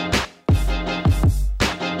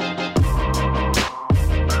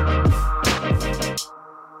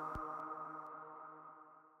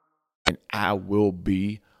 And I will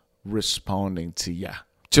be responding to ya.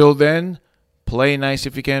 Till then, play nice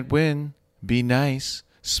if you can't win. Be nice,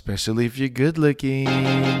 especially if you're good looking.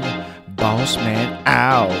 Boss man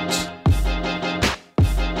out.